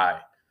just got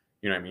high.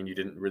 You know what I mean? You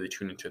didn't really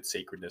tune into its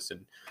sacredness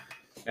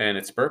and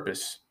its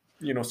purpose.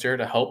 Sarah,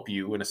 to help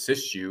you and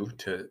assist you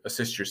to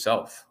assist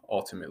yourself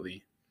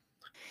ultimately.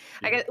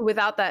 I guess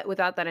without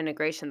that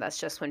integration, that's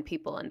just when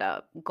people end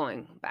up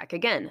going back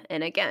again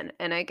and again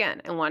and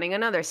again and wanting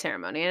another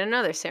ceremony and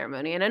another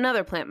ceremony and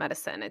another plant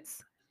medicine.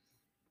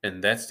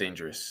 And that's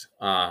dangerous,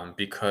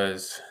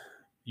 because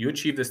you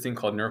achieve this thing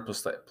called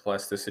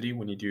neuroplasticity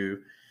when you do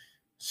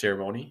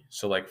ceremony.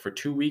 So like for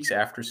 2 weeks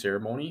after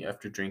ceremony,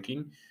 after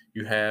drinking,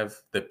 you have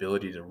the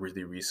ability to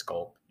really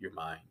resculpt your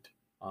mind.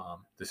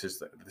 This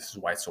is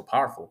why it's so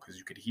powerful, because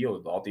you could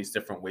heal all these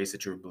different ways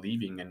that you're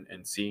believing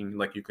and seeing,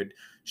 like you could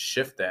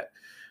shift that.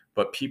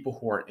 But people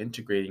who aren't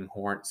integrating,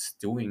 who aren't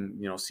doing,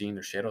 seeing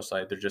their shadow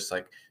side, they're just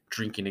like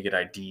drinking to get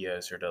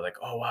ideas, or they're like,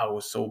 oh wow, it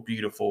was so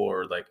beautiful,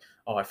 or like,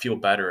 oh, I feel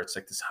better. It's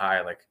like this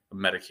high, like a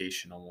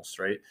medication almost,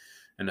 right?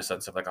 In the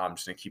sense of like, oh, I'm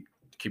just gonna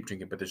keep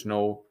drinking, but there's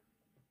no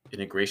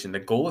integration. The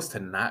goal is to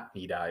not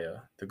need Aya.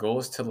 The goal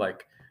is to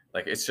like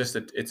it's just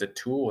it's a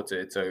tool.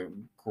 It's a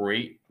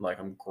great, like,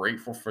 I'm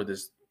grateful for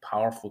this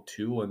powerful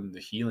tool and the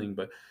healing,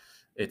 but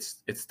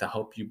it's to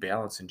help you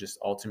balance and just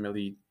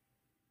ultimately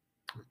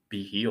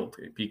be healed,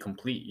 be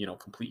complete,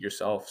 complete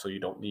yourself, so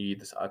you don't need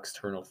this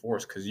external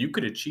force, because you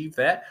could achieve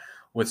that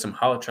with some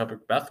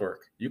holotropic breath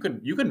work, you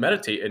can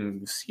meditate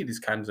and see these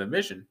kinds of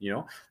vision.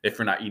 If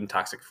you're not eating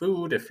toxic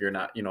food, if you're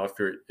not,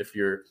 if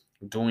you're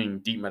doing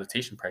deep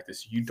meditation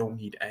practice, you don't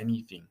need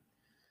anything.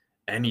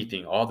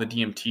 All the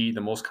DMT, the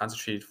most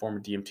concentrated form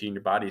of DMT in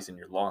your body is in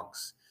your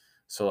lungs.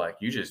 So like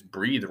you just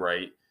breathe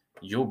right,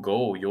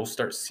 you'll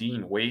start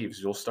seeing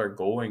waves, you'll start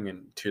going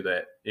into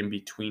that in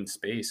between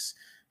space,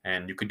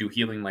 and you could do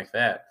healing like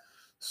that.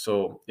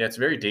 So yeah, it's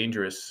very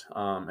dangerous.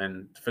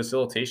 And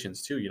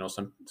facilitations too.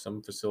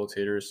 Some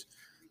facilitators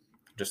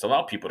just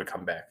allow people to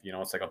come back.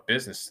 It's like a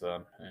business to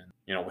them,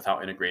 and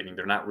without integrating,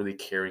 they're not really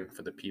caring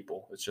for the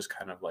people. It's just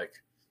kind of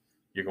like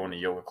you're going to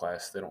yoga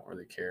class. They don't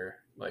really care.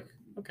 Like,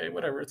 okay,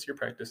 whatever, it's your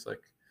practice.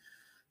 Like,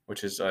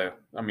 which is,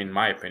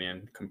 my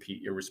opinion,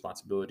 compete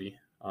irresponsibility,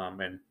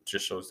 and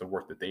just shows the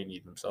work that they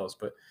need themselves.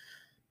 But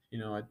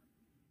I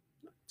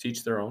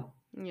teach their own.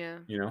 Yeah.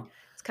 You know,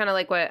 It's kind of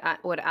like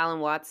what Alan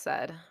Watts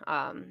said,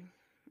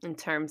 in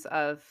terms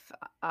of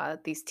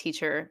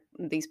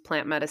these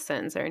plant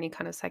medicines or any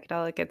kind of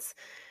psychedelic. It's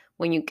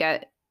when you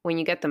get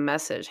the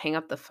message, hang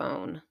up the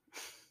phone.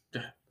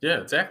 Yeah,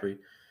 exactly.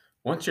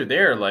 Once you're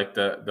there, like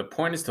the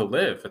point is to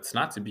live. It's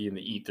not to be in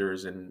the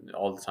ethers and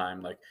all the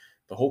time. Like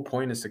the whole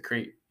point is to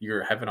create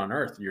your heaven on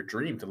earth, your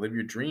dream, to live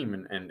your dream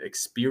and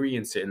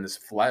experience it in this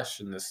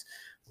flesh, in this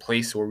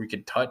place where we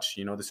can touch,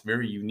 this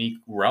very unique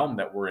realm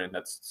that we're in.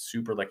 That's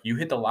super, like, you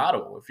hit the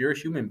lotto. If you're a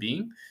human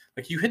being,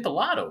 like, you hit the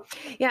lotto.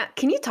 Yeah.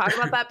 Can you talk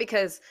about that?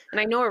 Because,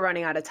 and I know we're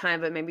running out of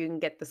time, but maybe we can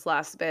get this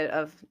last bit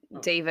of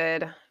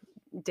David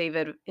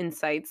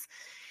insights.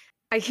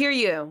 I hear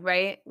you,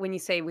 right? When you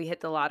say we hit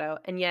the lotto,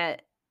 and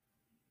yet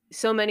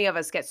so many of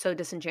us get so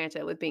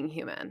disenchanted with being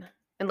human.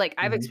 And like,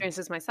 I've Mhm. experienced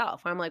this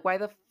myself. Where I'm like, why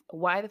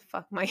the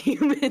fuck am I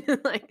human?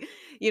 Like,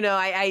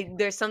 I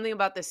there's something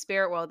about the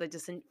spirit world that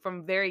just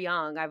from very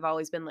young, I've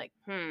always been like,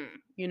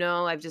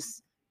 I've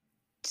just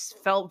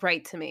felt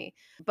right to me.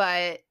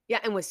 But yeah,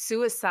 and with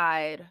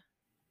suicide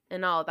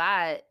and all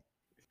that,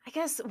 I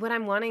guess what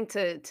I'm wanting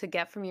to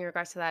get from you in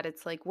regards to that,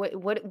 it's like, what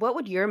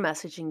would your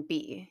messaging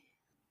be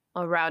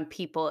around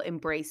people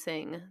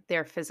embracing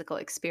their physical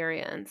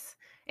experience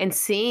and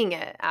seeing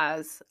it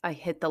as I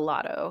hit the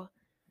lotto?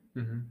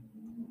 Mhm.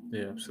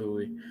 Yeah,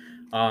 absolutely.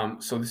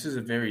 So this is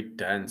a very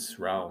dense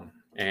realm,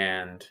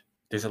 and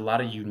there's a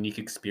lot of unique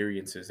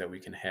experiences that we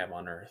can have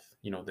on Earth.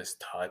 This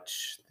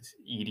touch, this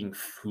eating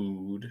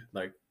food,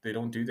 like they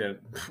don't do that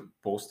in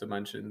both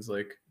dimensions.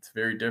 Like it's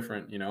very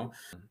different.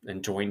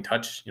 Enjoying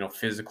touch,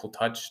 physical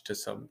touch to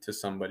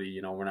somebody.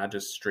 We're not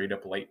just straight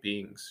up light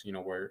beings.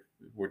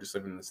 We're just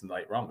living in this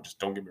light realm. Just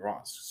don't get me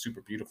wrong, it's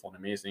super beautiful and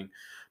amazing,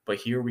 but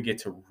here we get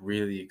to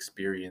really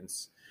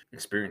experience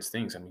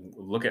things. I mean,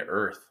 look at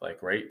Earth,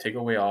 like, right? Take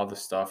away all the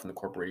stuff and the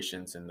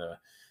corporations and the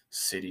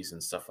cities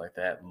and stuff like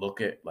that. Look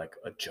at like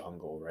a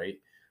jungle, right?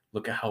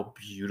 Look at how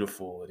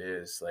beautiful it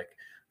is. Like,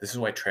 this is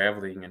why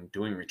traveling and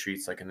doing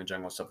retreats like in the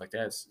jungle, stuff like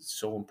that, is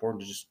so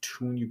important to just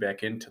tune you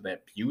back into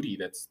that beauty.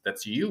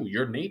 That's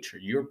your nature.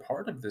 You're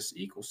part of this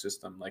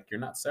ecosystem. Like, you're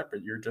not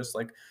separate. You're just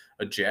like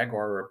a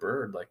jaguar or a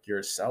bird. Like, you're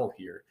a cell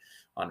here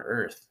on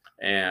Earth.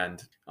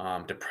 And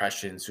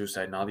depression,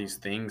 suicide, and all these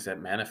things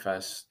that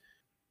manifest,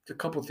 a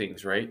couple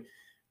things, right?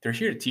 They're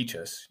here to teach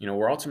us.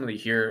 We're ultimately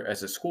here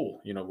as a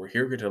school. We're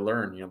here to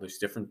learn. There's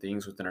different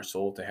things within our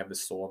soul, to have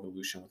this soul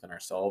evolution within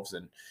ourselves,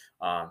 and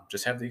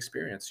just have the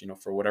experience.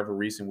 For whatever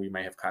reason we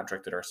might have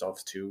contracted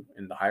ourselves to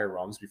in the higher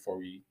realms before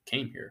we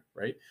came here,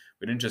 right?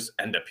 We didn't just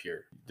end up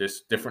here.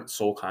 There's different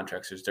soul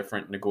contracts. There's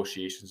different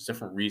negotiations,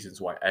 different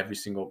reasons why every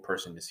single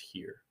person is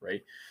here,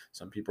 right?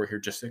 Some people are here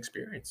just to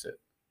experience it.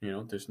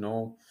 There's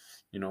no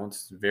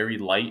it's very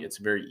light. It's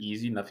very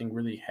easy. Nothing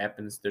really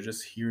happens. They're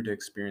just here to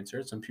experience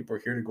it. Some people are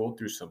here to go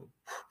through some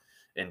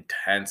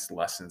intense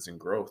lessons and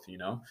growth.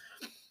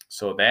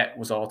 So that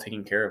was all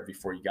taken care of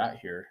before you got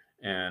here.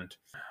 And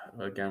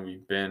again,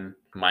 we've been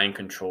mind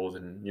controlled,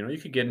 and, you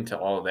could get into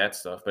all of that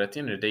stuff. But at the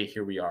end of the day,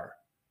 here we are.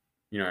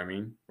 You know what I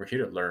mean? We're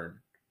here to learn.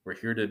 We're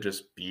here to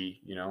just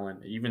be,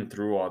 and even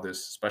through all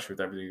this, especially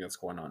with everything that's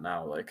going on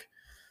now, like,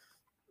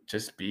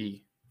 just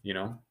be.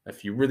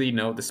 If you really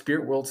know, the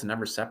spirit world's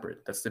never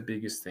separate. That's the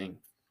biggest thing.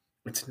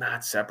 It's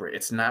not separate.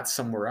 It's not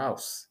somewhere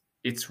else.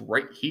 It's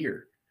right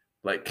here.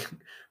 Like,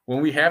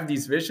 when we have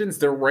these visions,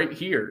 they're right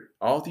here.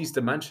 All these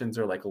dimensions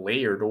are like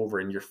layered over,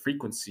 and your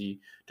frequency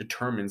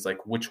determines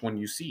like which one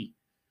you see.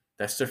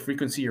 That's the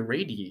frequency you're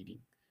radiating,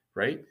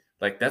 right?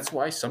 Like, that's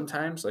why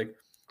sometimes, like,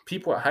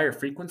 people at higher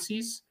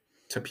frequencies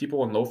to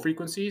people in low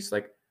frequencies,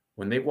 like,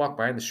 when they walk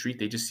by in the street,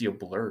 they just see a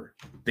blur.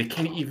 They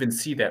can't even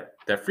see that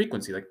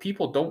frequency. Like,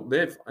 people don't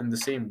live in the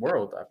same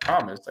world. I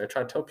promise. I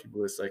try to tell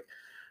people this,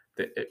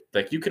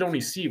 like you can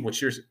only see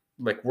what you're,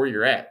 like, where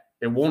you're at.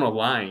 It won't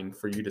align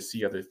for you to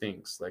see other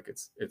things. Like,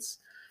 it's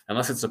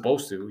unless it's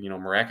supposed to,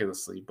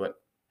 miraculously. But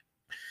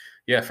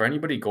yeah, for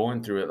anybody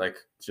going through it, like,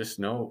 just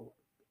know,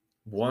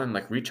 one,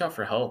 like, reach out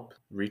for help.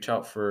 Reach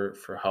out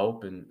for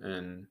help,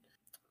 and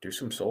do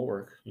some soul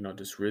work.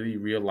 Just really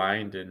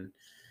realigned,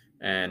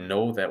 and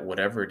know that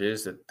whatever it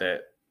is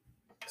that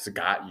has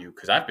got you.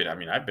 Because I've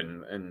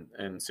been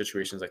in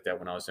situations like that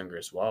when I was younger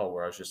as well,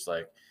 where I was just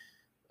like,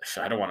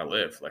 I don't want to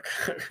live. Like,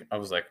 I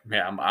was like,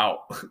 man, I'm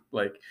out.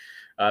 Like,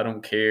 I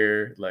don't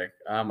care. Like,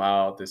 I'm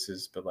out.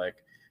 But like,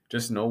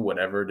 just know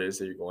whatever it is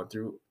that you're going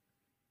through,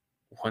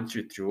 once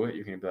you're through it,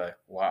 you're going to be like,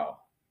 wow,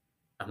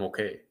 I'm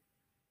okay.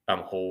 I'm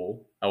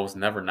whole. I was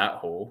never not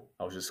whole.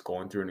 I was just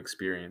going through an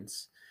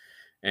experience.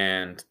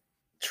 And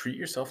treat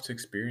yourself to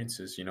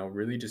experiences,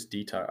 really just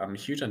detox. I'm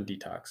huge on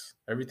detox.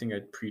 Everything I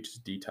preach is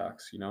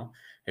detox.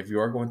 If you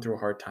are going through a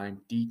hard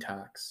time,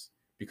 detox,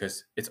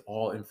 because it's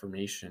all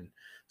information.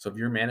 So if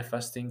you're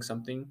manifesting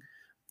something,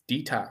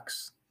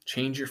 detox,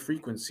 change your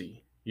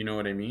frequency. You know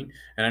what I mean?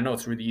 And I know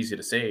it's really easy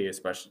to say,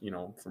 especially,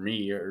 for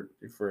me or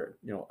for,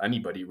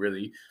 anybody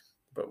really.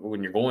 But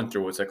when you're going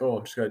through it, it's like, oh,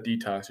 I'm just got to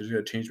detox. I just got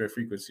to change my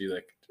frequency.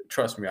 Like,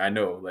 trust me, I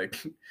know.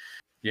 Like,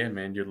 yeah,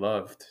 man, you're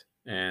loved.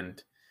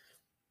 And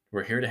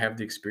we're here to have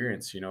the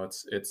experience.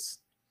 It's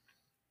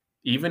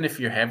even if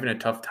you're having a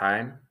tough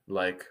time,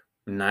 like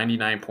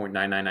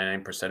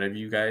 99.9999% of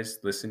you guys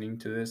listening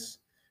to this,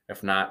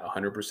 if not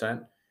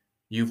 100%,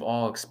 you've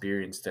all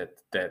experienced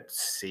that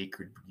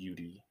sacred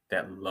beauty,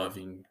 that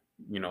loving,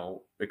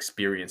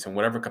 experience in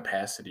whatever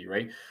capacity,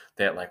 right?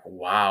 That like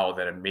wow,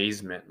 that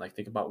amazement. Like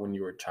think about when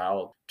you were a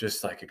child,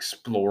 just like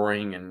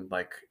exploring and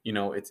like,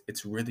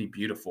 it's really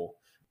beautiful.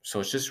 So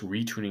it's just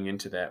retuning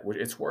into that.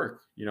 It's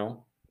work,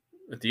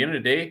 at the end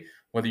of the day,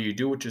 whether you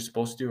do what you're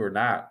supposed to do or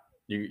not,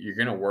 you're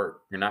gonna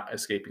work. You're not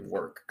escaping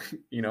work, So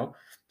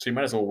you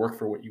might as well work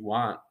for what you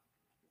want.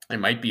 It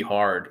might be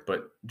hard,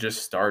 but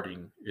just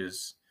starting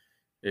is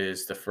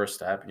the first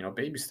step.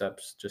 Baby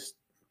steps. Just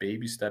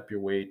baby step your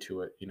way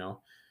to it. You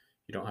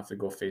don't have to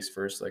go face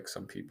first like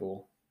some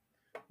people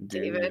do.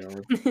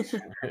 David.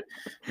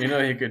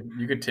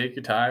 You could take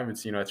your time.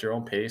 It's at your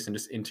own pace and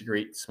just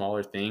integrate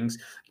smaller things.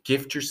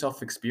 Gift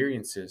yourself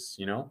experiences.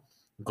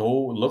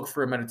 Go look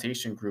for a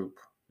meditation group.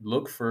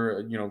 Look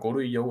for go to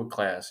a yoga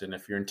class. And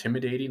if you're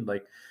intimidating,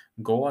 like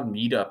go on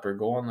Meetup or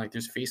go on like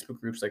there's Facebook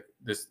groups like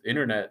this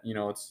internet.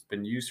 It's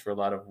been used for a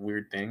lot of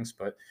weird things,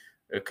 but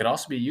it could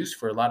also be used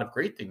for a lot of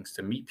great things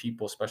to meet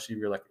people, especially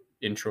if you're like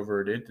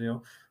introverted.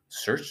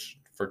 Search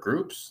for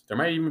groups. There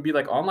might even be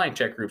like online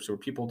chat groups where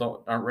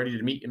people aren't ready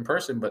to meet in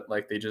person, but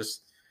like they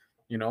just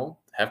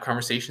have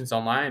conversations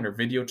online or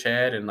video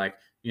chat and like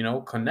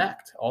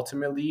connect.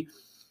 Ultimately,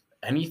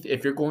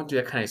 if you're going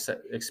through that kind of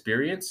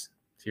experience,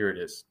 here it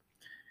is.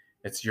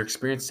 It's your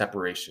experience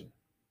separation.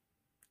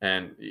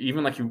 And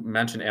even like you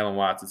mentioned Alan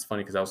Watts, it's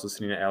funny because I was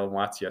listening to Alan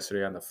Watts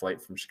yesterday on the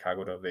flight from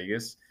Chicago to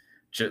Vegas,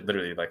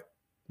 literally like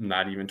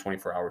not even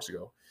 24 hours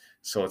ago.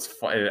 So it's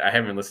fun. I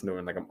haven't listened to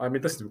him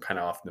listen to him kind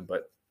of often,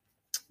 but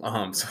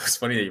so it's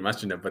funny that you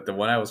mentioned it. But the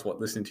one I was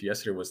listening to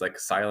yesterday was like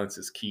silence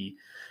is key,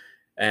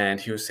 and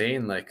he was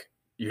saying like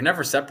you're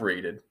never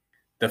separated.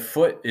 The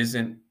foot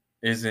isn't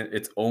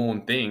its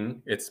own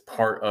thing. It's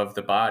part of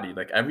the body.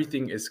 Like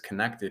everything is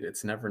connected.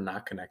 It's never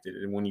not connected.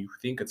 And when you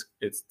think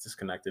it's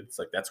disconnected, it's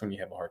like that's when you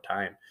have a hard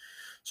time.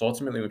 So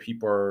ultimately, when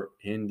people are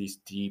in these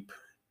deep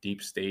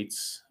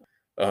states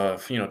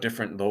of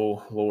different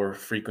lower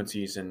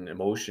frequencies and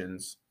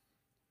emotions,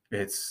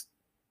 it's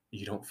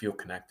you don't feel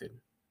connected.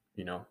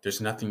 There's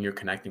nothing you're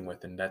connecting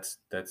with, and that's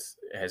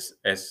as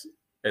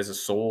a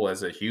soul,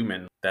 as a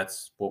human,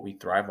 that's what we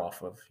thrive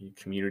off of: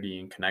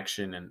 community and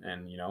connection,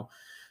 and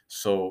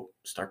so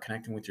start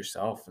connecting with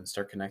yourself and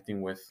start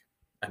connecting with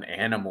an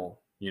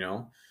animal,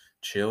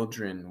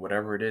 children,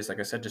 whatever it is. Like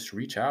I said, just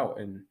reach out.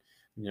 And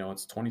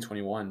it's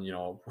 2021.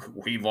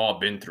 We've all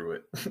been through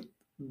it.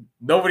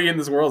 Nobody in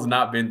this world has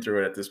not been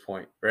through it at this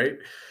point, right?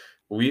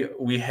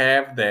 We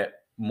have that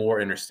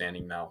more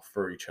understanding now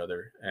for each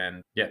other.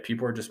 And yeah,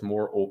 people are just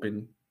more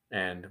open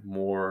and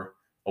more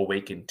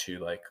awakened to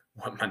like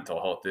what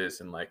mental health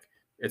is. And like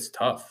it's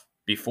tough.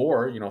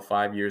 Before,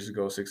 5 years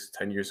ago,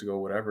 10 years ago,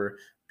 whatever,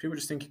 people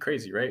just think you're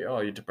crazy, right? Oh,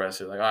 you're depressed.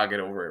 You're like, oh, get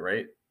over it,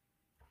 right?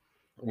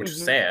 Which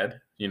is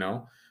sad,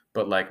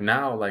 but like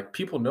now, like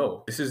people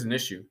know this is an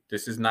issue.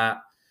 This is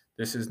not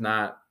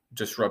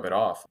just rub it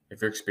off.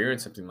 If you're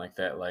experiencing something like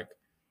that, like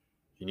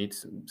you need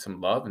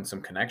some love and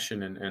some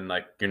connection, and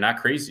like you're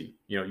not crazy.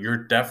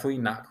 You're definitely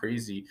not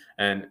crazy,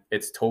 and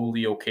it's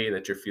totally okay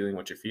that you're feeling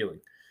what you're feeling.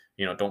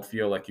 Don't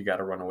feel like you got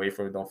to run away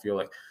from it. Don't feel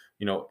like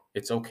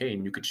it's okay,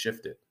 and you could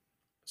shift it.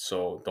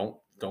 So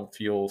don't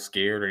feel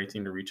scared or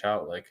anything to reach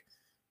out. Like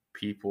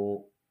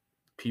people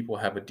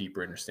have a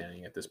deeper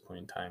understanding at this point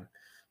in time.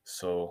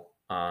 So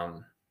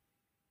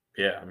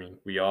yeah, I mean,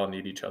 we all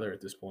need each other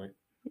at this point.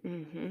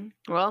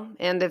 Well,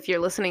 and if you're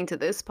listening to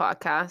this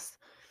podcast,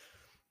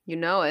 you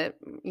know it.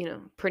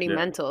 Pretty Yeah.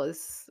 Mental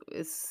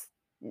is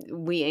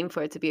we aim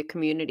for it to be a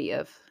community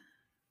of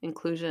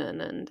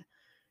inclusion and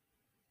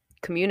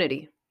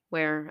community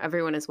where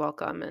everyone is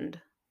welcome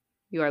and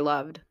you are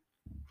loved.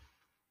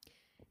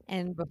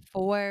 And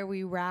before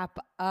we wrap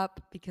up,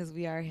 because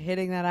we are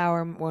hitting that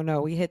hour, well,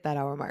 no, we hit that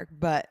hour mark,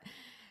 but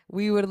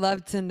we would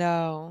love to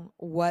know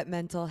what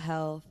mental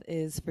health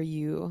is for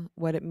you,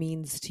 what it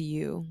means to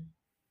you.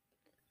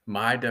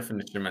 My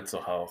definition of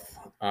mental health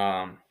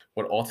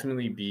would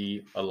ultimately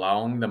be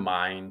allowing the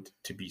mind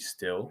to be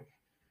still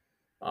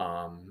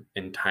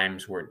in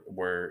times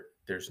where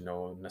there's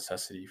no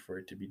necessity for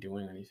it to be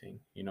doing anything,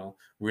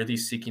 really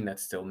seeking that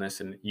stillness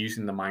and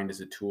using the mind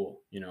as a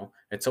tool.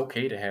 It's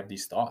okay to have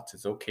these thoughts.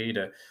 It's okay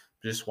to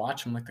just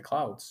watch them like the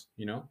clouds,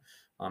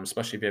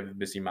 especially if you have a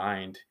busy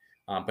mind.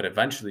 But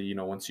eventually,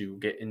 once you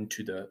get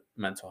into the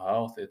mental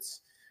health,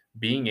 it's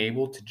being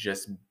able to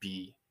just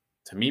be.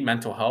 To me,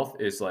 mental health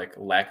is like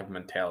lack of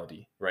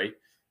mentality, right?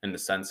 In the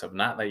sense of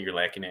not that you're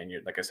lacking it, and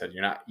you're, like I said,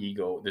 you're not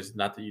ego. There's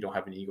not that you don't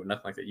have an ego,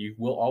 nothing like that. You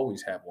will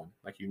always have one.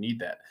 Like, you need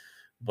that,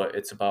 but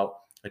it's about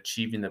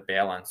achieving the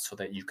balance so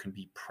that you can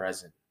be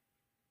present.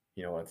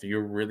 If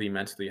you're really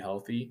mentally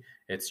healthy,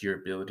 it's your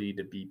ability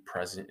to be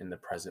present in the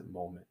present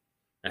moment.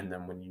 And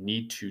then when you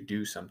need to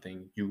do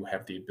something, you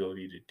have the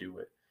ability to do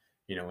it,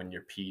 in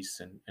your peace,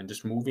 and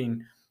just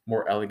moving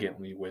more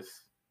elegantly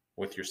with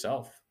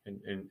yourself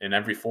in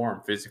every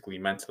form, physically,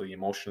 mentally,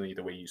 emotionally,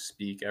 the way you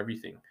speak,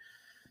 everything.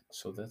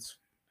 So that's,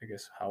 I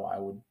guess, how I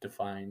would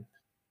define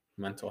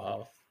mental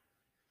health.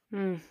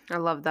 I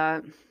love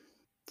that.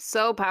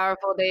 So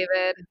powerful,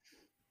 David.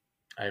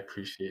 I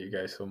appreciate you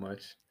guys so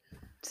much.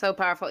 So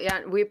powerful.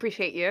 Yeah, we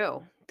appreciate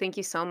you. Thank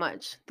you so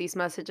much. These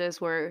messages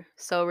were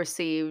so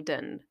received,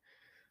 and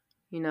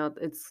we know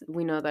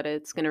that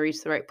it's going to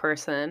reach the right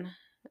person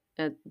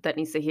that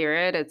needs to hear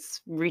it.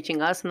 It's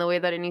reaching us in the way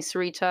that it needs to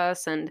reach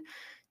us, and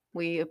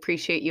we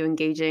appreciate you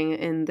engaging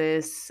in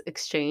this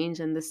exchange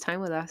and this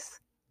time with us.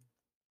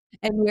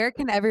 And where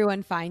can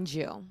everyone find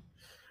you?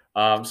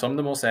 So I'm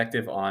the most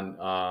active on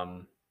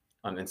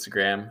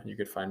Instagram. You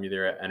could find me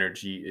there at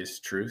Energy is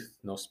Truth.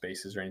 No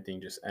spaces or anything,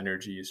 just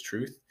Energy is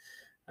Truth.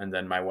 And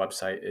then my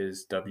website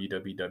is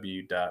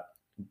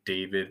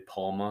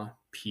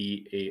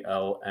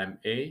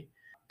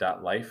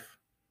www.davidpalma.life.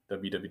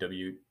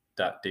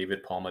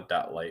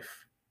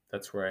 www.davidpalma.life.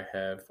 That's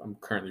where I'm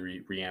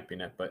currently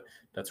reamping it, but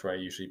that's where I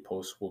usually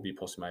will be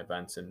posting my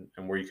events, and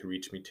where you can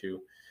reach me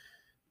too.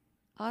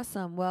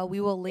 Awesome. Well, we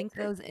will link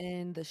those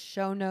in the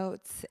show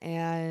notes.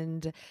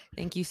 And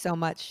thank you so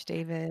much,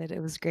 David. It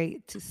was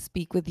great to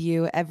speak with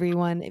you.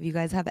 Everyone, if you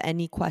guys have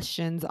any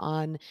questions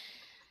on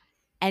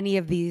any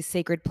of these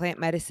sacred plant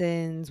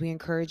medicines, we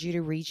encourage you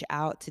to reach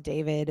out to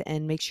David,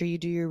 and make sure you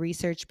do your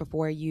research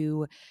before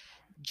you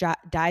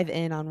dive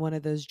in on one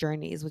of those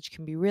journeys, which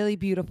can be really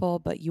beautiful,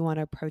 but you want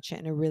to approach it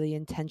in a really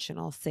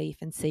intentional, safe,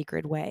 and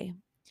sacred way.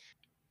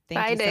 Thank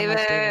Bye, you so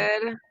much,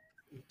 David.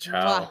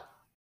 Ciao. Mwah.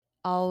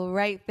 All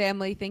right,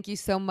 family. Thank you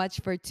so much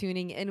for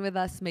tuning in with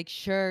us. Make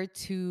sure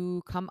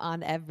to come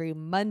on every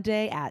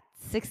Monday at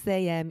 6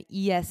 a.m.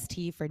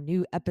 EST for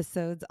new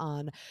episodes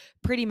on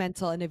Pretty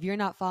Mental. And if you're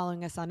not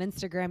following us on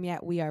Instagram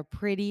yet, we are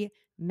Pretty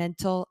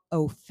Mental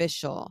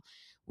Official.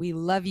 We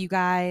love you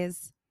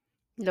guys.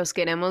 Los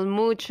queremos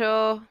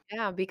mucho.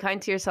 Yeah, be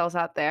kind to yourselves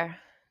out there.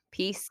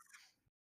 Peace.